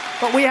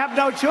 But we have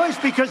no choice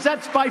because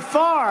that's by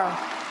far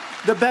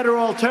the better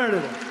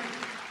alternative.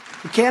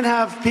 You can't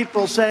have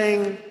people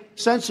saying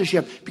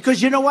censorship,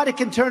 because you know what? It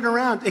can turn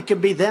around. It can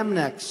be them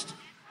next.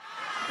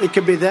 It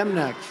can be them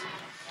next.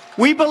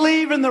 We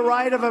believe in the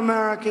right of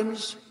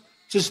Americans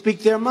to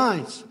speak their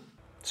minds.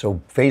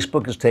 So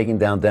Facebook is taking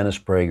down Dennis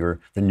Prager.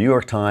 The New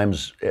York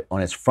Times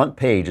on its front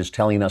page is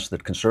telling us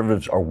that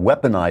conservatives are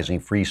weaponizing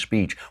free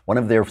speech. One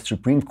of their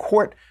Supreme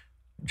Court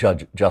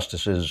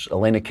justices,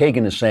 Elena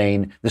Kagan, is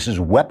saying this is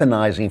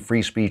weaponizing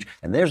free speech.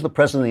 And there's the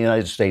President of the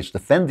United States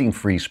defending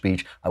free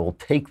speech. I will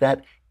take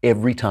that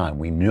every time.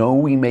 We know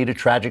we made a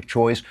tragic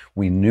choice.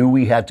 We knew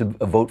we had to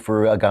vote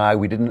for a guy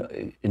we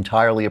didn't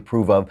entirely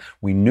approve of.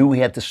 We knew we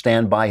had to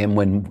stand by him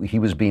when he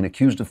was being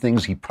accused of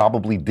things he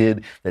probably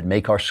did that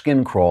make our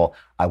skin crawl.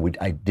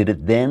 I did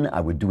it then. I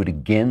would do it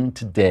again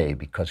today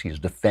because he's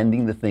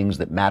defending the things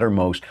that matter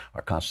most: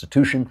 our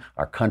Constitution,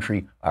 our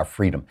country, our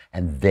freedom.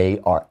 And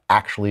they are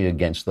actually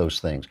against those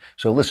things.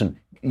 So listen,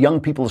 young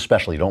people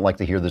especially don't like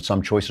to hear that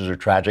some choices are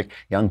tragic.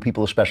 Young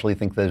people especially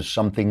think there's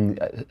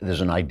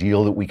an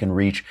ideal that we can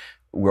reach.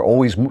 We're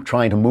always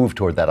trying to move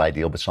toward that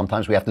ideal, but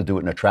sometimes we have to do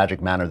it in a tragic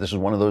manner. This is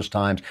one of those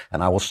times,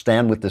 and I will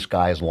stand with this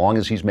guy as long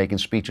as he's making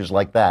speeches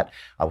like that.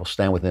 I will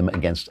stand with him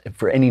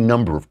for any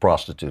number of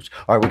prostitutes.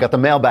 All right, we got the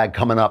mailbag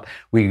coming up.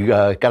 We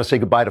got to say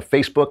goodbye to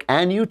Facebook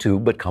and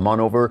YouTube, but come on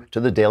over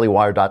to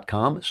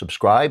thedailywire.com,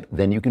 subscribe,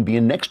 then you can be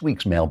in next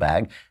week's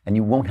mailbag, and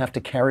you won't have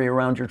to carry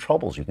around your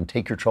troubles. You can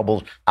take your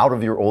troubles out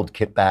of your old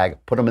kit bag,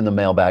 put them in the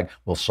mailbag.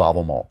 We'll solve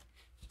them all.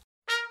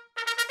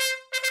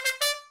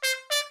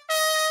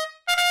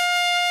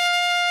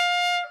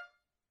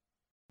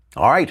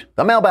 All right,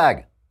 the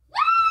mailbag.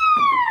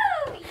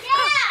 Woo!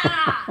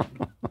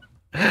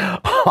 Yeah!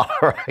 All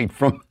right,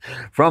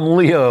 from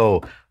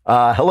Leo.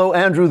 Hello,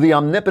 Andrew, the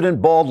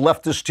omnipotent bald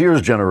leftist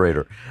tears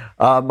generator.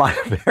 My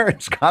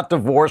parents got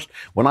divorced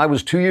when I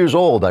was 2 years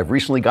old. I've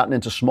recently gotten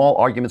into small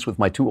arguments with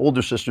my two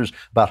older sisters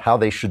about how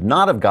they should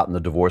not have gotten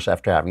the divorce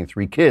after having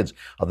 3 kids.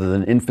 Other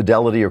than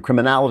infidelity or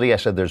criminality, I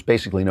said there's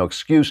basically no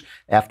excuse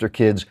after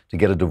kids to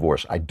get a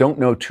divorce. I don't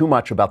know too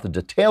much about the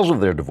details of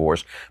their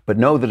divorce, but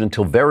know that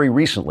until very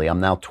recently, I'm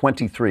now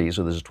 23,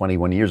 so this is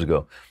 21 years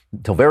ago,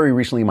 until very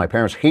recently, my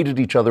parents hated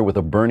each other with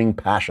a burning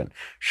passion.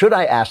 Should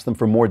I ask them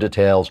for more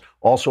details?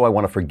 Also, I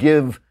want to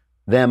forgive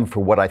them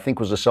for what I think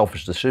was a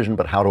selfish decision,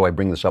 but how do I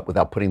bring this up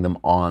without putting them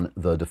on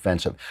the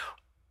defensive?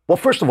 Well,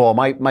 first of all,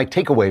 my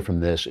takeaway from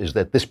this is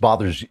that this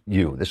bothers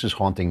you. This is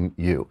haunting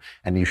you.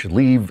 And you should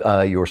leave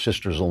your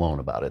sisters alone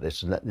about it.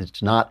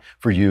 It's not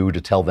for you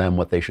to tell them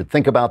what they should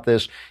think about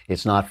this.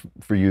 It's not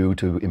for you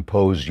to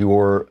impose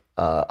your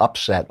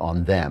upset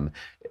on them.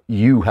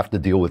 you have to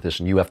deal with this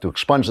and you have to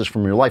expunge this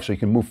from your life so you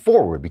can move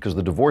forward, because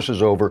the divorce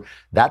is over.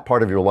 That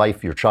part of your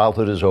life, your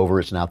childhood is over.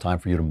 It's now time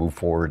for you to move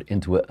forward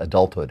into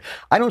adulthood.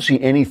 I don't see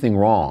anything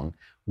wrong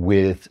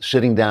with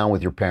sitting down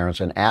with your parents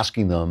and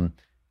asking them,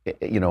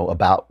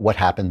 about what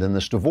happened in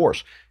this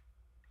divorce.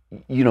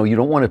 You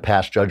don't want to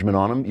pass judgment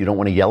on them. You don't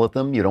want to yell at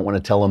them. You don't want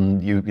to tell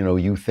them,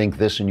 you think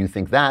this and you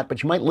think that,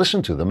 but you might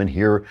listen to them and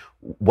hear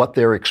what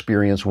their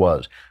experience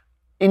was.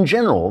 In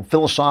general,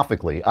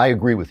 philosophically, I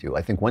agree with you.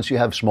 I think once you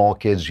have small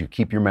kids, you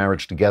keep your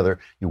marriage together,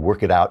 you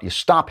work it out, you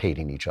stop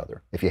hating each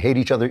other. If you hate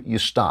each other, you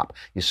stop.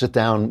 You sit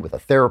down with a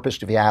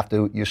therapist if you have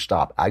to, you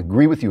stop. I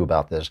agree with you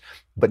about this,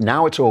 but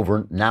now it's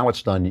over, now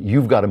it's done.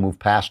 You've got to move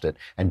past it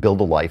and build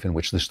a life in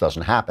which this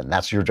doesn't happen.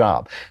 That's your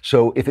job.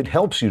 So if it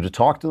helps you to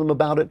talk to them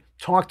about it,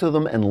 talk to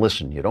them and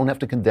listen. You don't have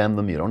to condemn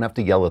them, you don't have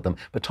to yell at them,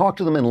 but talk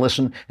to them and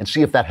listen and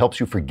see if that helps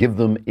you forgive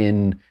them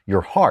in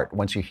your heart.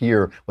 Once you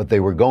hear what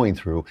they were going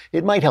through,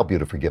 it might help you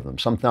to forgive them.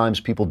 Sometimes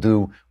people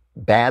do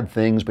bad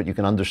things, but you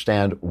can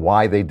understand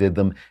why they did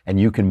them and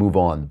you can move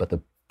on. But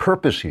the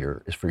purpose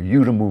here is for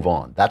you to move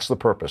on. That's the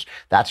purpose.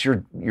 That's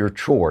your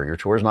chore. Your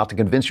chore is not to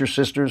convince your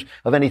sisters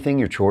of anything.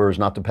 Your chore is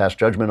not to pass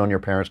judgment on your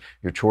parents.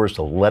 Your chore is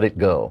to let it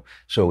go.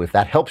 So if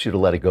that helps you to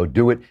let it go,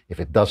 do it.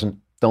 If it doesn't,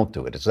 don't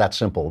do it. It's that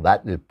simple.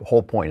 The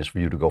whole point is for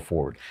you to go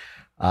forward.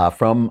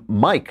 From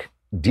Mike.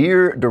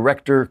 Dear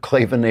Director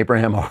Klavan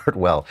Abraham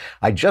Hartwell,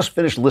 I just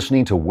finished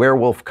listening to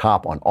Werewolf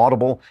Cop on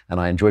Audible,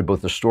 and I enjoyed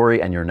both the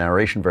story and your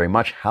narration very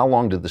much. How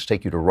long did this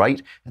take you to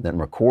write and then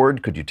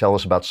record? Could you tell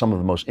us about some of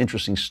the most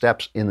interesting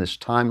steps in this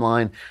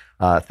timeline?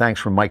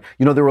 Thanks from Mike.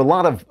 There were a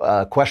lot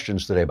of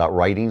questions today about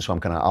writing, so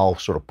I'll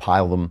sort of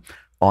pile them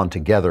on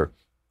together.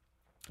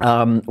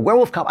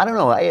 Werewolf Cop, I don't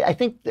know. I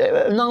think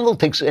a novel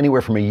takes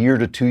anywhere from a year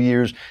to 2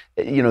 years.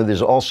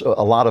 There's also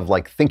a lot of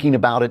thinking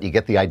about it. You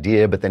get the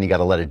idea, but then you got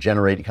to let it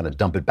generate. You kind of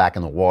dump it back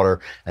in the water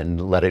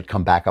and let it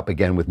come back up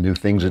again with new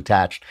things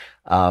attached.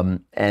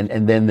 And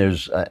then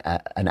there's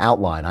an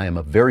outline. I am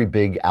a very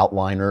big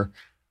outliner.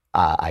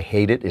 I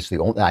hate it.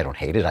 I don't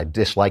hate it. I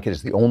dislike it.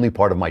 It's the only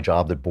part of my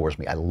job that bores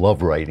me. I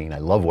love writing. I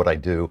love what I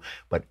do.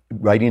 But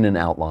writing an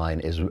outline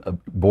is a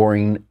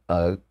boring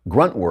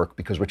grunt work,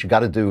 because what you got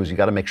to do is you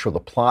got to make sure the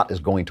plot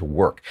is going to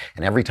work.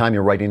 And every time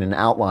you're writing an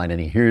outline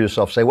and you hear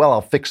yourself say, well,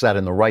 I'll fix that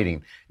in the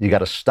writing, you got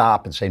to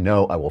stop and say,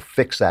 no, I will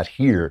fix that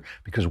here.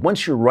 Because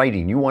once you're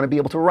writing, you want to be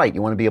able to write.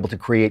 You want to be able to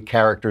create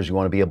characters. You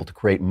want to be able to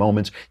create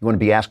moments. You want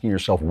to be asking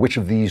yourself, which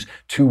of these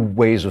two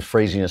ways of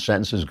phrasing a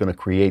sentence is going to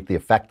create the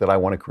effect that I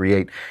want to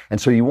create?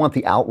 And so you want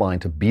the outline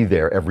to be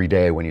there every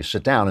day when you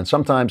sit down. And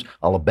sometimes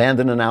I'll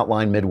abandon an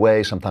outline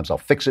midway. Sometimes I'll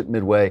fix it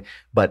midway.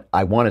 But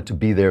I want it to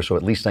be there so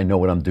at least I know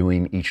what I'm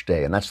doing each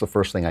day. And that's the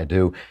first thing I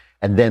do.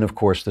 And then, of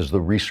course, there's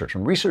the research.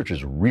 And research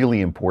is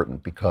really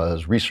important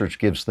because research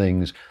gives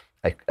things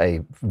a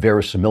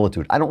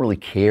verisimilitude. I don't really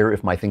care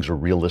if my things are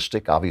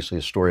realistic. Obviously,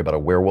 a story about a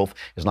werewolf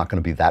is not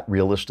going to be that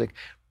realistic.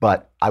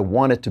 But I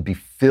want it to be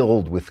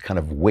filled with kind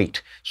of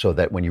weight so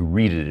that when you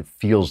read it, it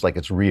feels like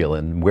it's real.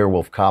 In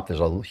Werewolf Cop, there's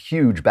a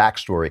huge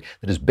backstory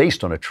that is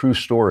based on a true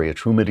story, a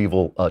true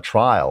medieval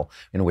trial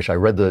in which I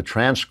read the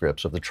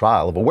transcripts of the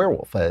trial of a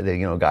werewolf.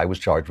 A guy was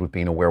charged with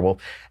being a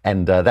werewolf.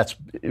 And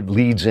it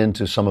leads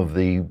into some of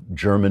the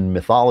German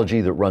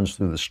mythology that runs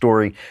through the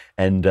story.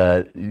 And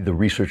the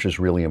research is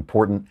really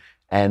important.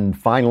 And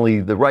finally,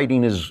 the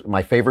writing is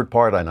my favorite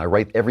part. And I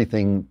write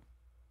everything,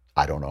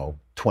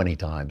 20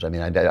 times. I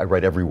I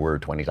write every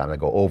word 20 times. I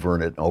go over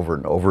and over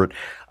and over it.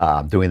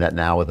 I'm doing that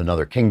now with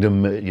Another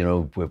Kingdom,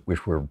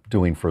 which we're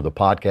doing for the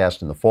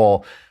podcast in the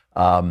fall.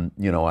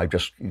 I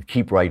just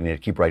keep writing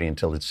it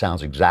until it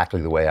sounds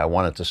exactly the way I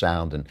want it to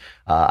sound. And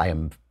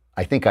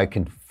I think I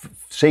can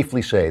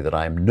safely say that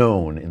I am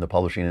known in the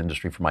publishing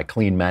industry for my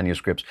clean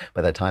manuscripts.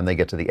 By the time they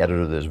get to the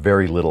editor, there's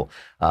very little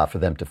for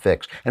them to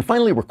fix. And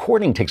finally,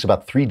 recording takes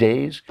about 3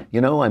 days.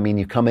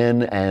 You come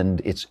in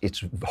and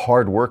it's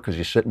hard work because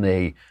you sit in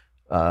a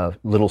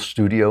little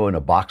studio, in a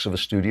box of a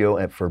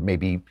studio for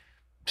maybe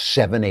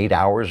 7-8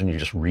 hours, and you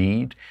just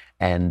read.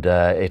 And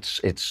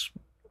it's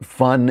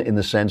fun in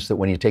the sense that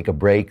when you take a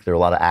break, there are a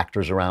lot of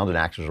actors around, and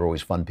actors are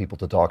always fun people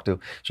to talk to.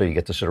 So you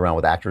get to sit around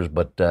with actors,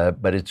 but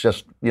it's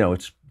just,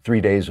 it's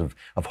 3 days of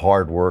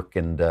hard work,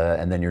 and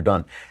then you're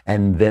done.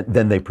 And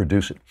then they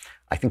produce it.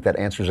 I think that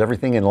answers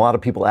everything. And a lot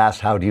of people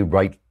ask, how do you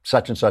write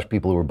such and such,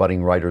 people who are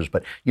budding writers?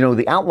 But,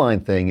 the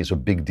outline thing is a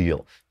big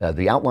deal.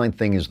 The outline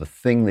thing is the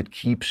thing that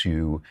keeps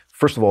you,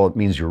 first of all, it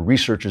means your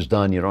research is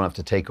done. You don't have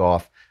to take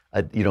off.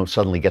 You don't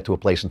suddenly get to a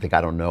place and think,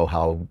 I don't know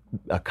how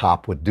a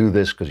cop would do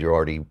this, because it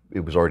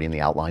was already in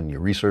the outline and you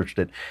researched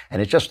it.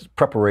 And it's just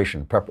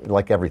preparation,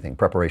 like everything.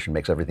 Preparation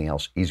makes everything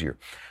else easier.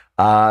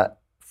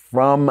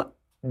 From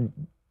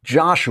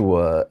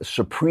Joshua,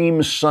 Supreme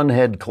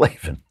Sunhead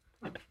Klavan.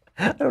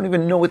 I don't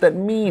even know what that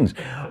means.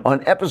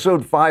 On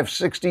episode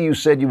 560, you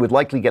said you would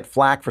likely get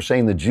flack for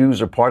saying the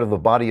Jews are part of the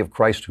body of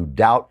Christ who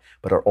doubt,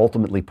 but are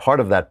ultimately part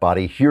of that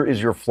body. Here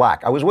is your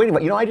flack. I was waiting,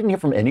 but I didn't hear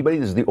from anybody.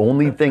 This is the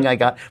only thing I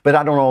got, but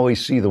I don't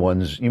always see the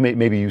ones.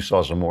 Maybe you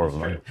saw some more of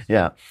them.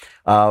 Yeah.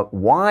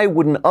 Why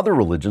wouldn't other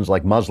religions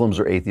like Muslims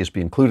or atheists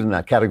be included in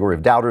that category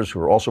of doubters who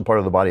are also part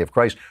of the body of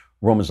Christ?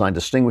 Romans 9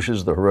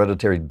 distinguishes the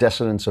hereditary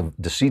descendants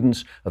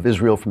of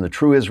Israel from the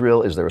true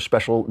Israel. Is there a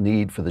special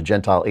need for the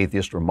Gentile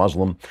atheist or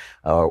Muslim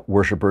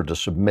worshiper to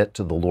submit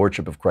to the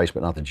lordship of Christ,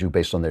 but not the Jew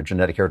based on their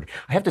genetic heritage?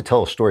 I have to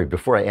tell a story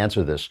before I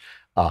answer this.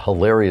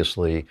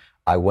 Hilariously,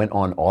 I went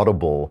on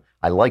Audible.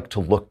 I like to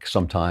look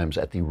sometimes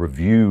at the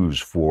reviews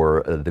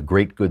for The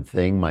Great Good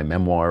Thing, my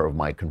memoir of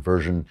my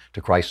conversion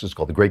to Christ. It's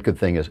called The Great Good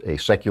Thing. A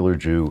secular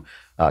Jew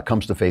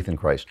comes to faith in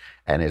Christ,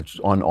 and it's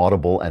on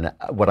Audible. And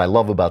what I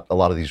love about a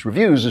lot of these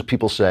reviews is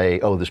people say,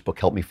 oh, this book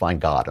helped me find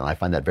God. And I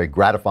find that very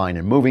gratifying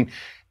and moving.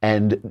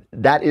 And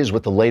that is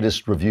what the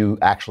latest review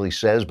actually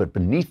says. But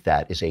beneath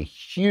that is a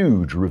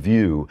huge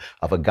review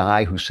of a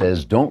guy who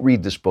says, don't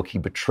read this book. He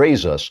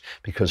betrays us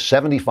because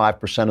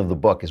 75% of the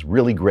book is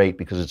really great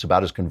because it's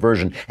about his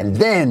conversion. And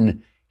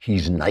then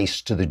he's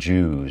nice to the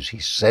Jews. He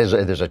says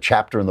there's a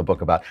chapter in the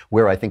book about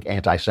where I think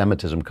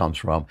anti-Semitism comes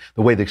from.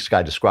 The way this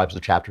guy describes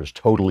the chapter is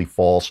totally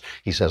false.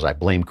 He says, I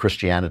blame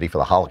Christianity for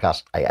the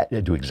Holocaust. I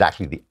do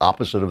exactly the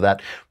opposite of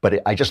that.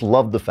 But I just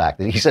love the fact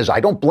that he says, I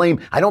don't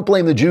blame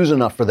the Jews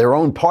enough for their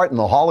own part in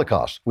the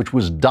Holocaust, which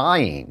was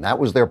dying. That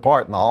was their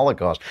part in the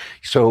Holocaust.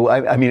 So,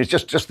 I mean, it's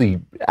just the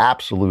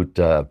absolute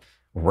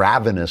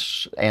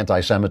ravenous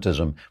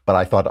anti-Semitism.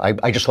 But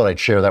I just thought I'd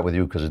share that with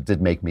you because it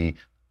did make me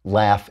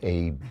laugh,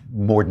 a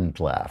mordant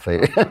laugh.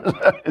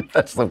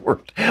 That's the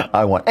word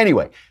I want.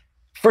 Anyway,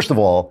 first of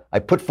all, I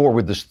put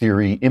forward this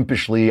theory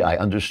impishly. I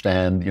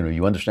understand,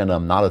 you understand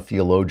I'm not a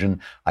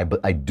theologian. I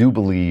do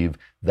believe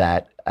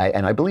that,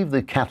 and I believe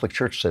the Catholic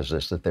Church says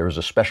this, that there is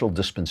a special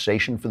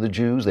dispensation for the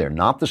Jews. They are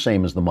not the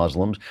same as the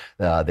Muslims.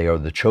 They are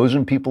the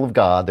chosen people of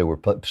God. They were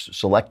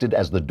selected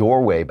as the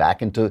doorway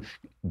back into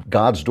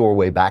God's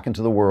doorway back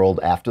into the world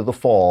after the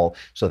fall.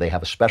 So they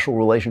have a special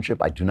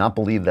relationship. I do not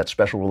believe that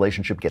special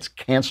relationship gets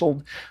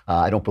canceled.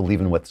 I don't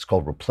believe in what's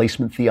called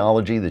replacement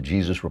theology, that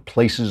Jesus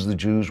replaces the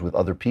Jews with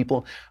other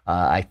people.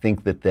 I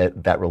think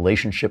that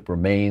relationship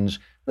remains.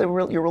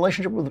 Your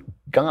relationship with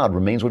God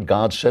remains what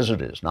God says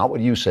it is, not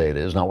what you say it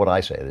is, not what I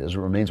say it is. It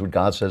remains what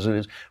God says it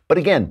is. But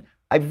again,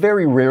 I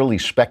very rarely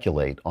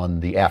speculate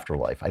on the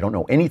afterlife. I don't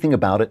know anything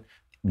about it.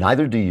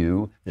 Neither do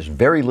you. There's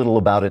very little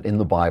about it in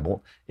the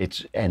Bible.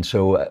 And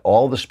so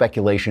all the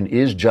speculation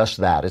is just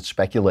that. It's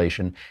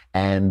speculation.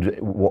 And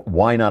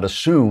why not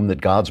assume that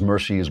God's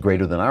mercy is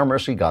greater than our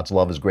mercy, God's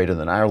love is greater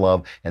than our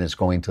love, and it's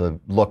going to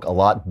look a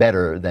lot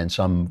better than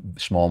some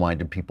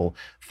small-minded people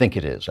think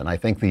it is. And I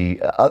think the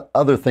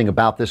other thing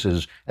about this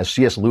is, as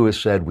C.S. Lewis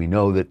said, we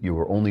know that you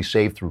are only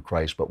saved through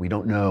Christ, but we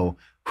don't know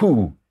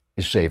who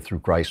is saved through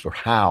Christ or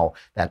how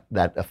that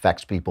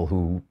affects people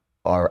who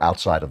are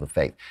outside of the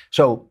faith.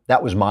 So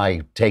that was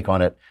my take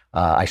on it.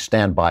 I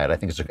stand by it. I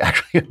think it's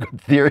actually a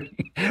good theory.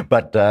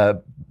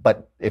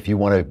 But if you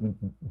want to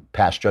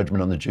pass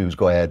judgment on the Jews,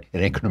 go ahead.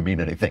 It ain't going to mean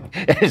anything.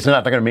 It's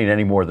not going to mean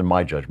any more than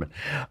my judgment.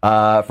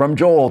 From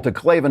Joel to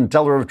Clavin,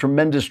 teller of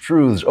tremendous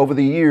truths. Over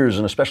the years,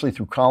 and especially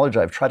through college,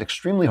 I've tried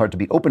extremely hard to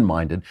be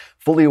open-minded,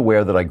 fully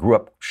aware that I grew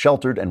up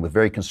sheltered and with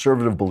very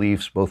conservative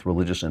beliefs, both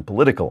religious and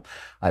political.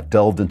 I've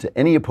delved into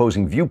any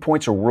opposing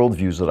viewpoints or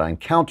worldviews that I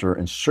encounter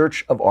in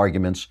search of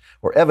arguments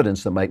or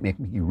evidence that might make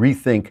me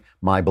rethink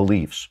my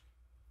beliefs.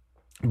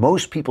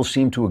 Most people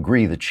seem to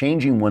agree that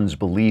changing one's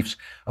beliefs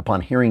upon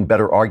hearing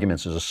better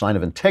arguments is a sign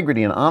of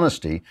integrity and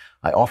honesty.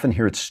 I often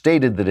hear it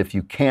stated that if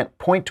you can't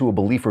point to a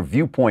belief or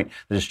viewpoint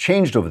that has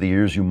changed over the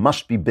years, you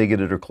must be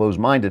bigoted or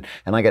closed-minded.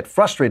 And I get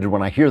frustrated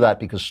when I hear that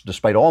because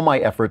despite all my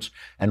efforts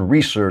and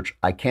research,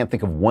 I can't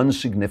think of one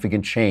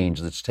significant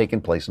change that's taken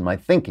place in my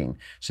thinking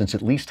since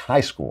at least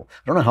high school.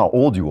 I don't know how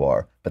old you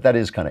are, but that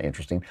is kind of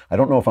interesting. I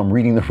don't know if I'm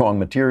reading the wrong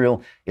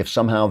material, if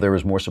somehow there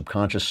is more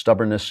subconscious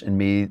stubbornness in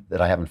me that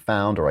I haven't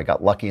found, or I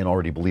got lucky and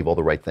already believe all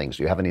the right things.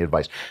 Do you have any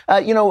advice?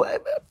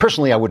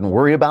 Personally, I wouldn't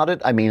worry about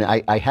it. I mean,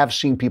 I have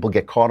seen people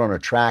get caught on a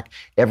track.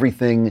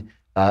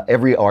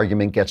 Every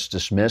argument gets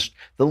dismissed.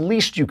 The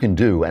least you can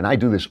do, and I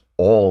do this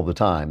all the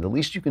time, the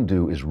least you can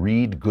do is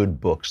read good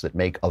books that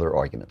make other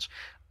arguments.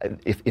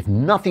 If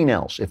nothing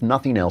else, it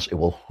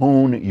will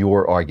hone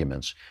your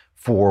arguments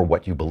for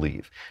what you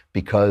believe,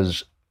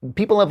 because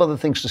people have other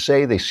things to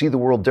say. They see the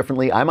world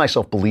differently. I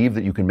myself believe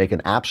that you can make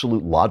an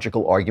absolute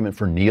logical argument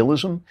for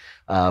nihilism,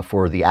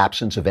 for the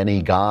absence of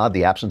any God,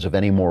 the absence of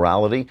any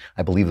morality.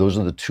 I believe those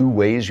are the two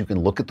ways you can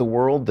look at the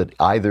world, that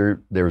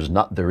either there is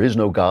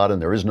no God and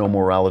there is no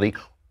morality,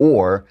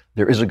 or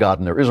there is a God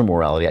and there is a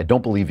morality. I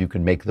don't believe you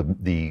can make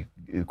the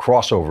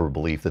crossover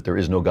belief that there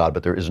is no God,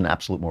 but there is an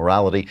absolute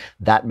morality.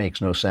 That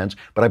makes no sense.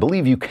 But I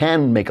believe you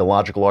can make a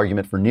logical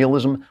argument for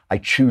nihilism. I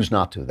choose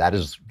not to. That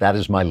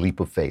is my leap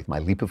of faith. My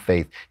leap of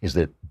faith is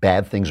that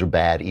bad things are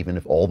bad, even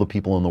if all the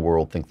people in the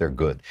world think they're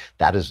good.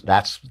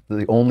 That's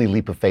the only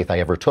leap of faith I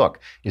ever took,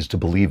 is to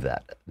believe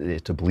that.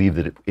 To believe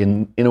that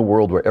in a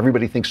world where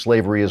everybody thinks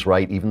slavery is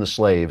right, even the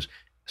slaves,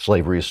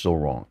 slavery is still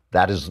wrong.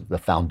 That is the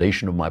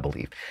foundation of my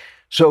belief.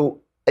 So,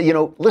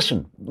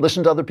 listen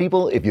to other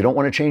people. If you don't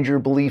want to change your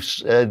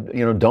beliefs,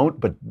 don't,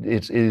 but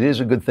it is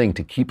a good thing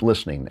to keep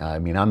listening. I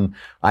mean,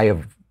 I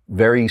have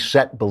very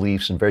set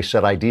beliefs and very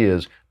set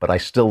ideas, but I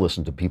still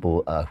listen to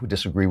people who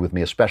disagree with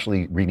me,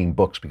 especially reading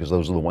books, because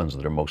those are the ones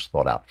that are most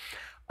thought out.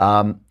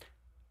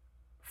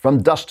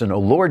 From Dustin, O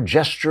Lord,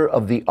 gesture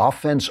of the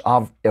offense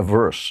of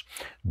averse.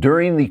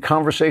 During the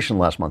conversation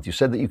last month, you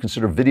said that you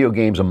consider video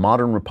games a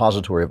modern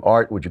repository of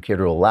art. Would you care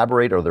to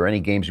elaborate? Are there any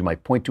games you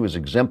might point to as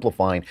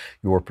exemplifying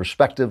your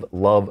perspective?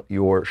 Love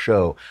your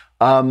show.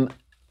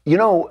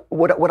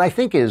 What I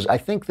think is, I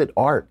think that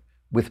art,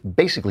 with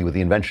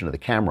the invention of the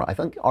camera, I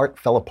think art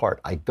fell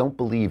apart. I don't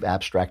believe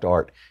abstract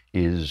art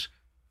is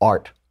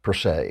art per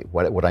se.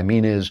 What I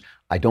mean is,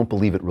 I don't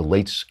believe it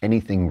relates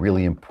anything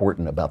really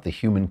important about the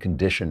human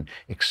condition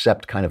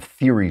except kind of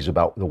theories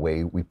about the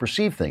way we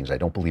perceive things. I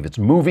don't believe it's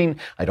moving.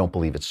 I don't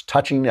believe it's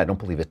touching. I don't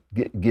believe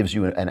it gives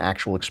you an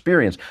actual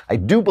experience. I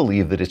do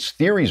believe that its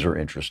theories are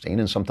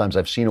interesting, and sometimes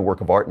I've seen a work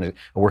of art and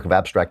a work of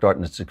abstract art,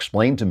 and it's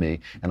explained to me,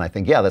 and I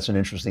think, yeah, that's an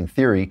interesting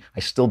theory. I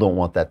still don't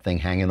want that thing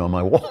hanging on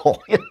my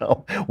wall,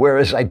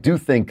 Whereas I do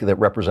think that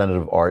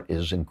representative art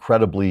is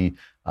incredibly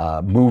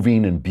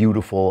moving and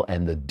beautiful,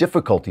 and the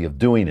difficulty of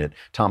doing it.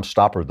 Tom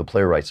Stoppard, the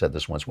playwright, said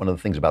this once. One of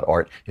the things about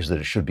art is that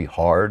it should be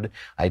hard.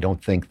 I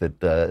don't think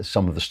that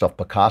some of the stuff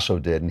Picasso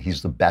did, and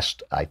he's the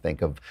best, I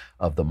think, of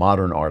the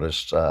modern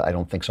artists, I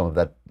don't think some of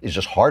that is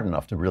just hard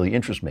enough to really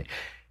interest me.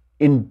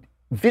 In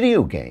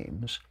video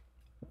games,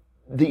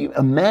 the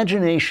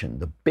imagination,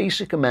 the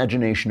basic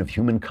imagination of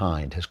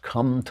humankind has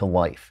come to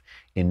life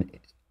in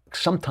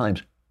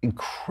sometimes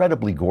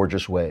incredibly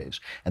gorgeous ways.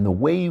 And the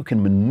way you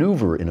can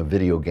maneuver in a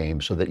video game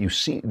so that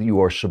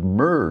you are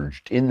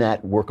submerged in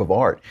that work of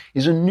art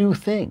is a new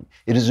thing.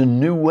 It is a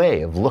new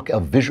way of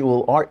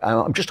visual art.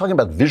 I'm just talking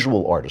about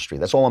visual artistry.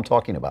 That's all I'm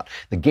talking about.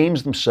 The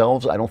games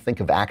themselves, I don't think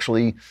have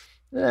actually,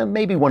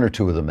 maybe one or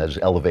two of them has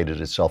elevated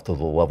itself to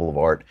the level of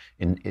art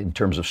in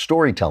terms of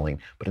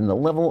storytelling, but in the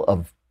level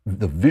of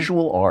the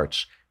visual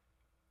arts,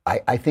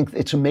 I think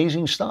it's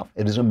amazing stuff.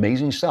 It is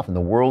amazing stuff. And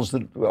the worlds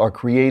that are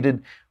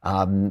created,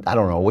 I don't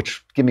know,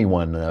 give me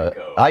one.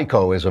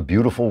 Ico is a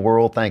beautiful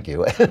world. Thank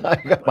you.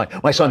 I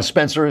got my son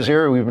Spencer is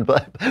here. We've been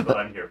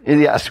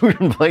Yes, we've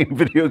been playing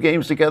video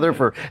games together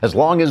for as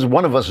long as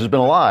one of us has been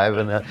alive.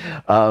 And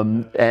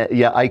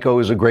Ico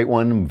is a great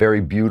one.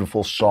 Very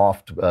beautiful,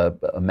 soft,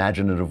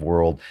 imaginative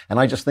world. And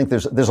I just think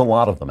there's a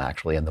lot of them,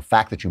 actually. And the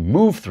fact that you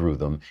move through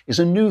them is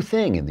a new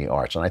thing in the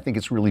arts. And I think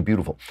it's really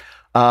beautiful.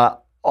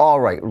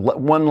 All right,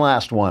 one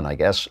last one, I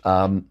guess.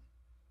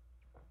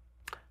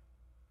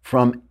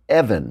 From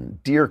Evan,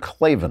 dear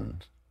Claven.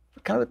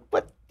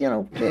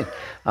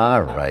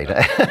 All right.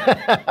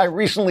 I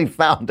recently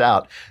found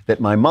out that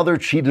my mother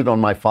cheated on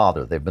my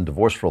father. They've been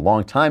divorced for a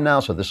long time now,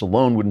 so this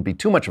alone wouldn't be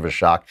too much of a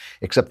shock,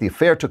 except the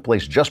affair took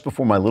place just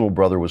before my little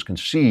brother was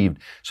conceived,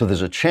 so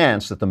there's a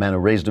chance that the man who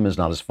raised him is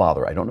not his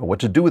father. I don't know what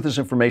to do with this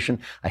information.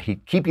 I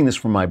hate keeping this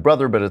from my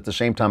brother, but at the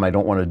same time, I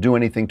don't want to do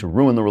anything to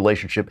ruin the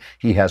relationship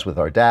he has with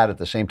our dad. At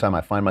the same time,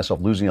 I find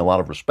myself losing a lot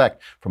of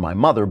respect for my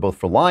mother, both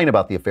for lying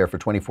about the affair for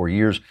 24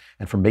 years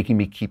and for making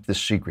me keep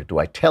this secret. Do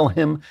I tell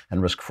him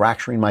and risk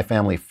fracturing my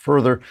family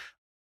further,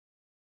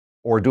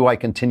 or do I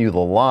continue the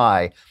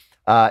lie?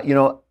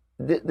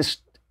 This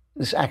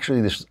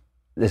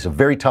is a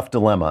very tough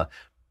dilemma,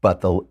 but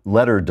the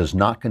letter does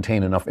not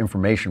contain enough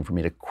information for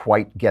me to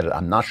quite get it.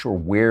 I'm not sure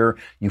where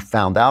you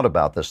found out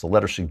about this. The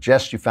letter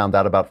suggests you found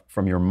out about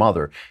from your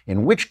mother,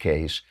 in which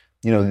case,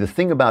 the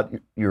thing about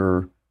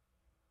your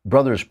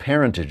brother's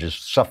parentage is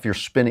stuff you're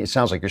spinning. It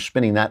sounds like you're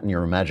spinning that in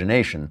your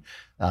imagination.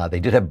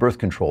 They did have birth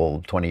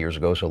control 20 years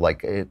ago, so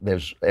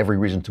there's every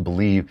reason to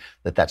believe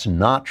that that's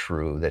not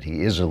true, that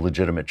he is a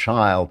legitimate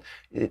child.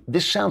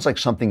 This sounds like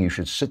something you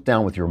should sit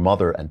down with your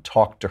mother and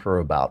talk to her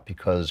about,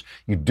 because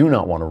you do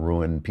not want to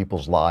ruin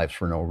people's lives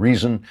for no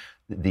reason.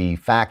 The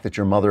fact that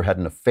your mother had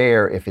an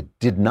affair, if it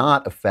did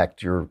not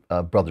affect your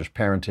brother's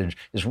parentage,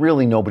 is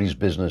really nobody's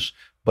business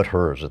but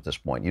hers at this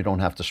point. You don't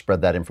have to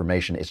spread that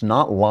information. It's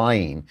not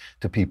lying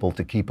to people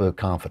to keep a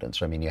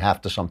confidence. I mean, you have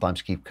to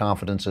sometimes keep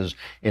confidences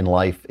in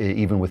life,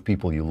 even with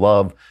people you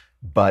love.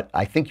 But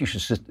I think you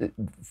should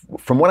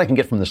from what I can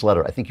get from this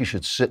letter, I think you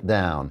should sit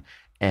down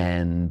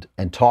and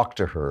talk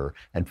to her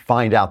and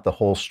find out the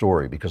whole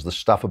story, because the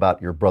stuff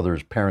about your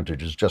brother's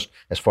parentage is just,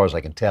 as far as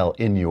I can tell,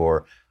 in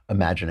your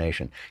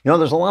imagination.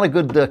 There's a lot of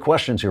good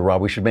questions here,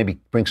 Rob. We should maybe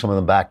bring some of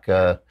them back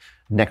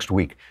next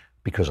week,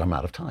 because I'm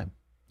out of time.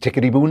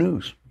 Tickety-boo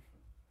news.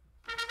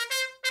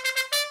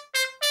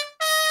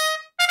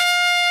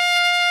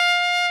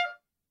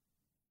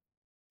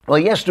 Well,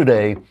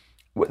 yesterday,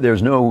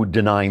 there's no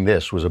denying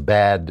this was a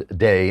bad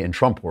day in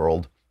Trump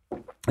world.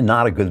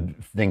 Not a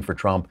good thing for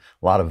Trump.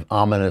 A lot of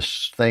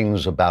ominous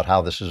things about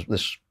how this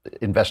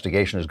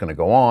investigation is going to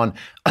go on,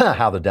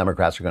 how the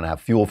Democrats are going to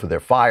have fuel for their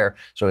fire.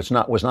 So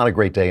was not a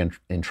great day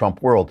in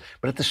Trump world.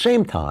 But at the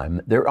same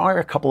time, there are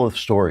a couple of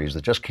stories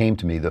that just came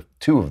to me, the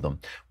two of them.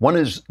 One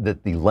is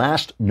that the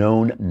last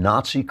known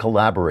Nazi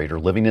collaborator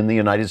living in the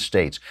United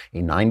States, a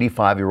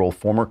 95-year-old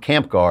former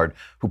camp guard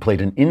who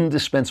played an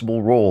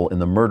indispensable role in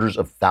the murders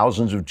of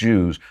thousands of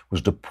Jews,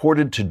 was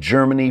deported to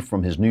Germany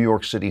from his New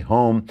York City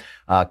home,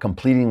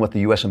 completing what the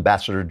U.S.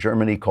 ambassador to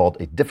Germany called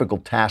a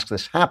difficult task.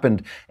 This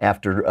happened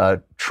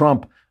after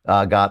Trump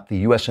got the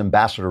U.S.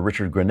 ambassador,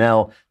 Richard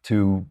Grenell,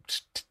 to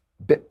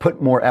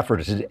put more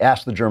effort, to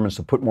ask the Germans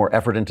to put more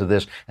effort into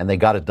this, and they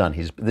got it done.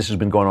 This has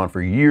been going on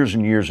for years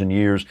and years and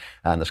years,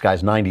 and this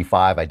guy's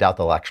 95. I doubt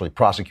they'll actually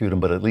prosecute him,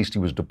 but at least he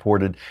was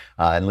deported,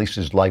 and at least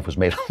his life was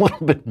made a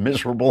little bit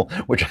miserable,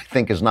 which I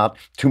think is not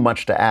too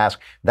much to ask.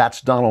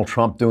 That's Donald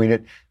Trump doing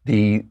it.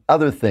 The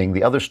other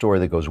story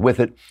that goes with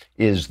it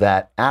is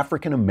that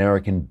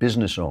African-American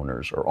business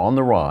owners are on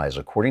the rise,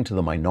 according to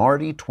the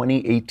Minority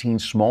 2018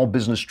 Small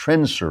Business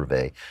Trends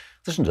Survey.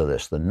 Listen to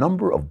this. The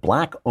number of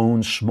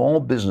Black-owned small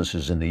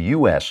businesses in the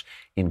U.S.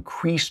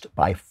 increased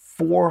by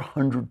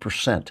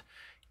 400%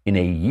 in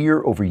a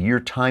year-over-year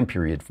time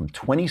period from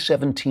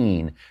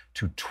 2017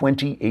 to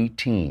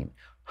 2018.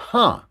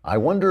 I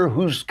wonder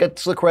who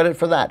gets the credit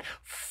for that.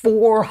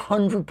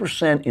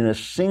 400% in a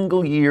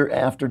single year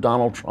after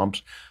Donald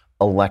Trump's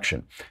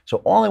election. So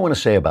all I want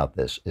to say about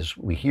this is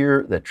we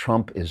hear that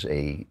Trump is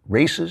a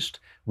racist.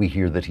 We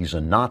hear that he's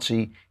a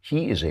Nazi.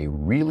 He is a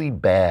really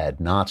bad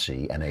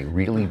Nazi and a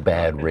really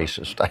bad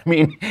racist. I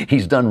mean,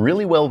 he's done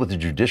really well with the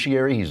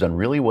judiciary. He's done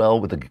really well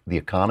with the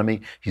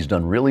economy. He's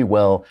done really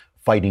well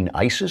fighting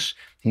ISIS.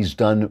 He's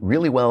done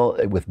really well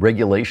with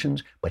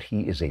regulations, but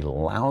he is a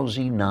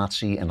lousy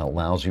Nazi and a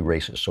lousy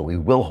racist. So we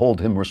will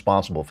hold him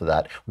responsible for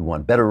that. We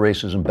want better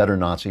racism, better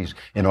Nazis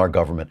in our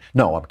government.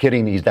 No, I'm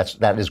kidding.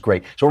 That is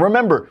great. So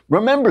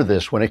remember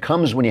this when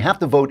you have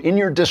to vote in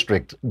your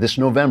district this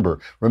November.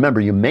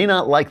 Remember, you may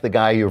not like the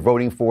guy you're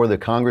voting for, the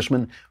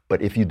congressman,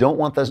 but if you don't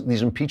want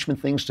these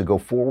impeachment things to go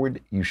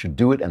forward, you should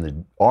do it. And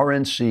the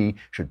RNC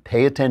should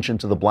pay attention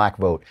to the black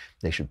vote.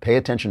 They should pay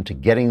attention to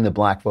getting the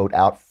black vote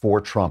out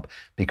for Trump,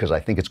 because I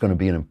think it's going to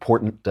be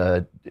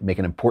make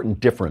an important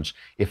difference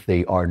if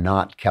they are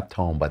not kept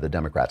home by the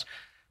Democrats.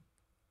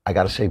 I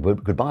got to say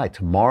goodbye.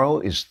 Tomorrow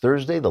is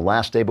Thursday, the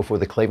last day before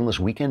the Klavanless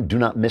weekend. Do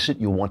not miss it.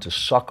 You'll want to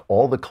suck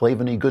all the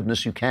Klavan-y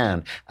goodness you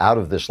can out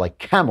of this like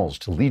camels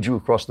to lead you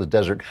across the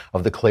desert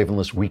of the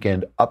Klavanless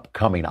weekend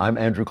upcoming. I'm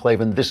Andrew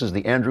Klavan. This is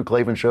The Andrew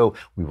Klavan Show.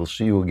 We will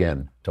see you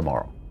again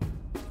tomorrow.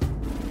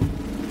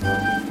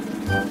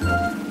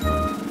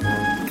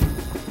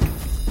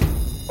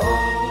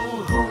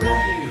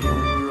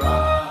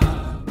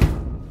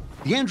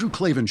 The Andrew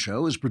Klavan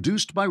Show is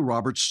produced by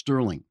Robert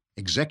Sterling.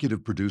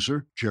 Executive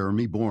producer,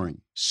 Jeremy Boring.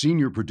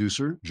 Senior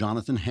producer,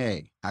 Jonathan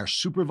Hay. Our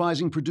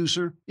supervising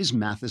producer is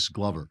Mathis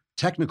Glover.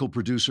 Technical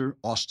producer,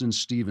 Austin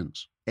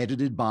Stevens.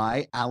 Edited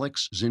by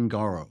Alex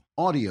Zingaro.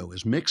 Audio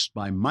is mixed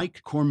by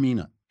Mike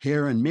Cormina.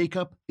 Hair and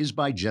makeup is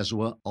by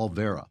Jesua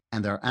Alvera.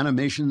 And our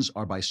animations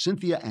are by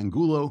Cynthia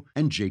Angulo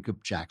and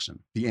Jacob Jackson.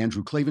 The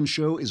Andrew Klavan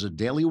Show is a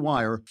Daily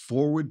Wire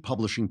Forward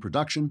Publishing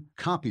production.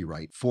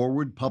 Copyright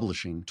Forward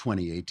Publishing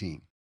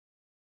 2018.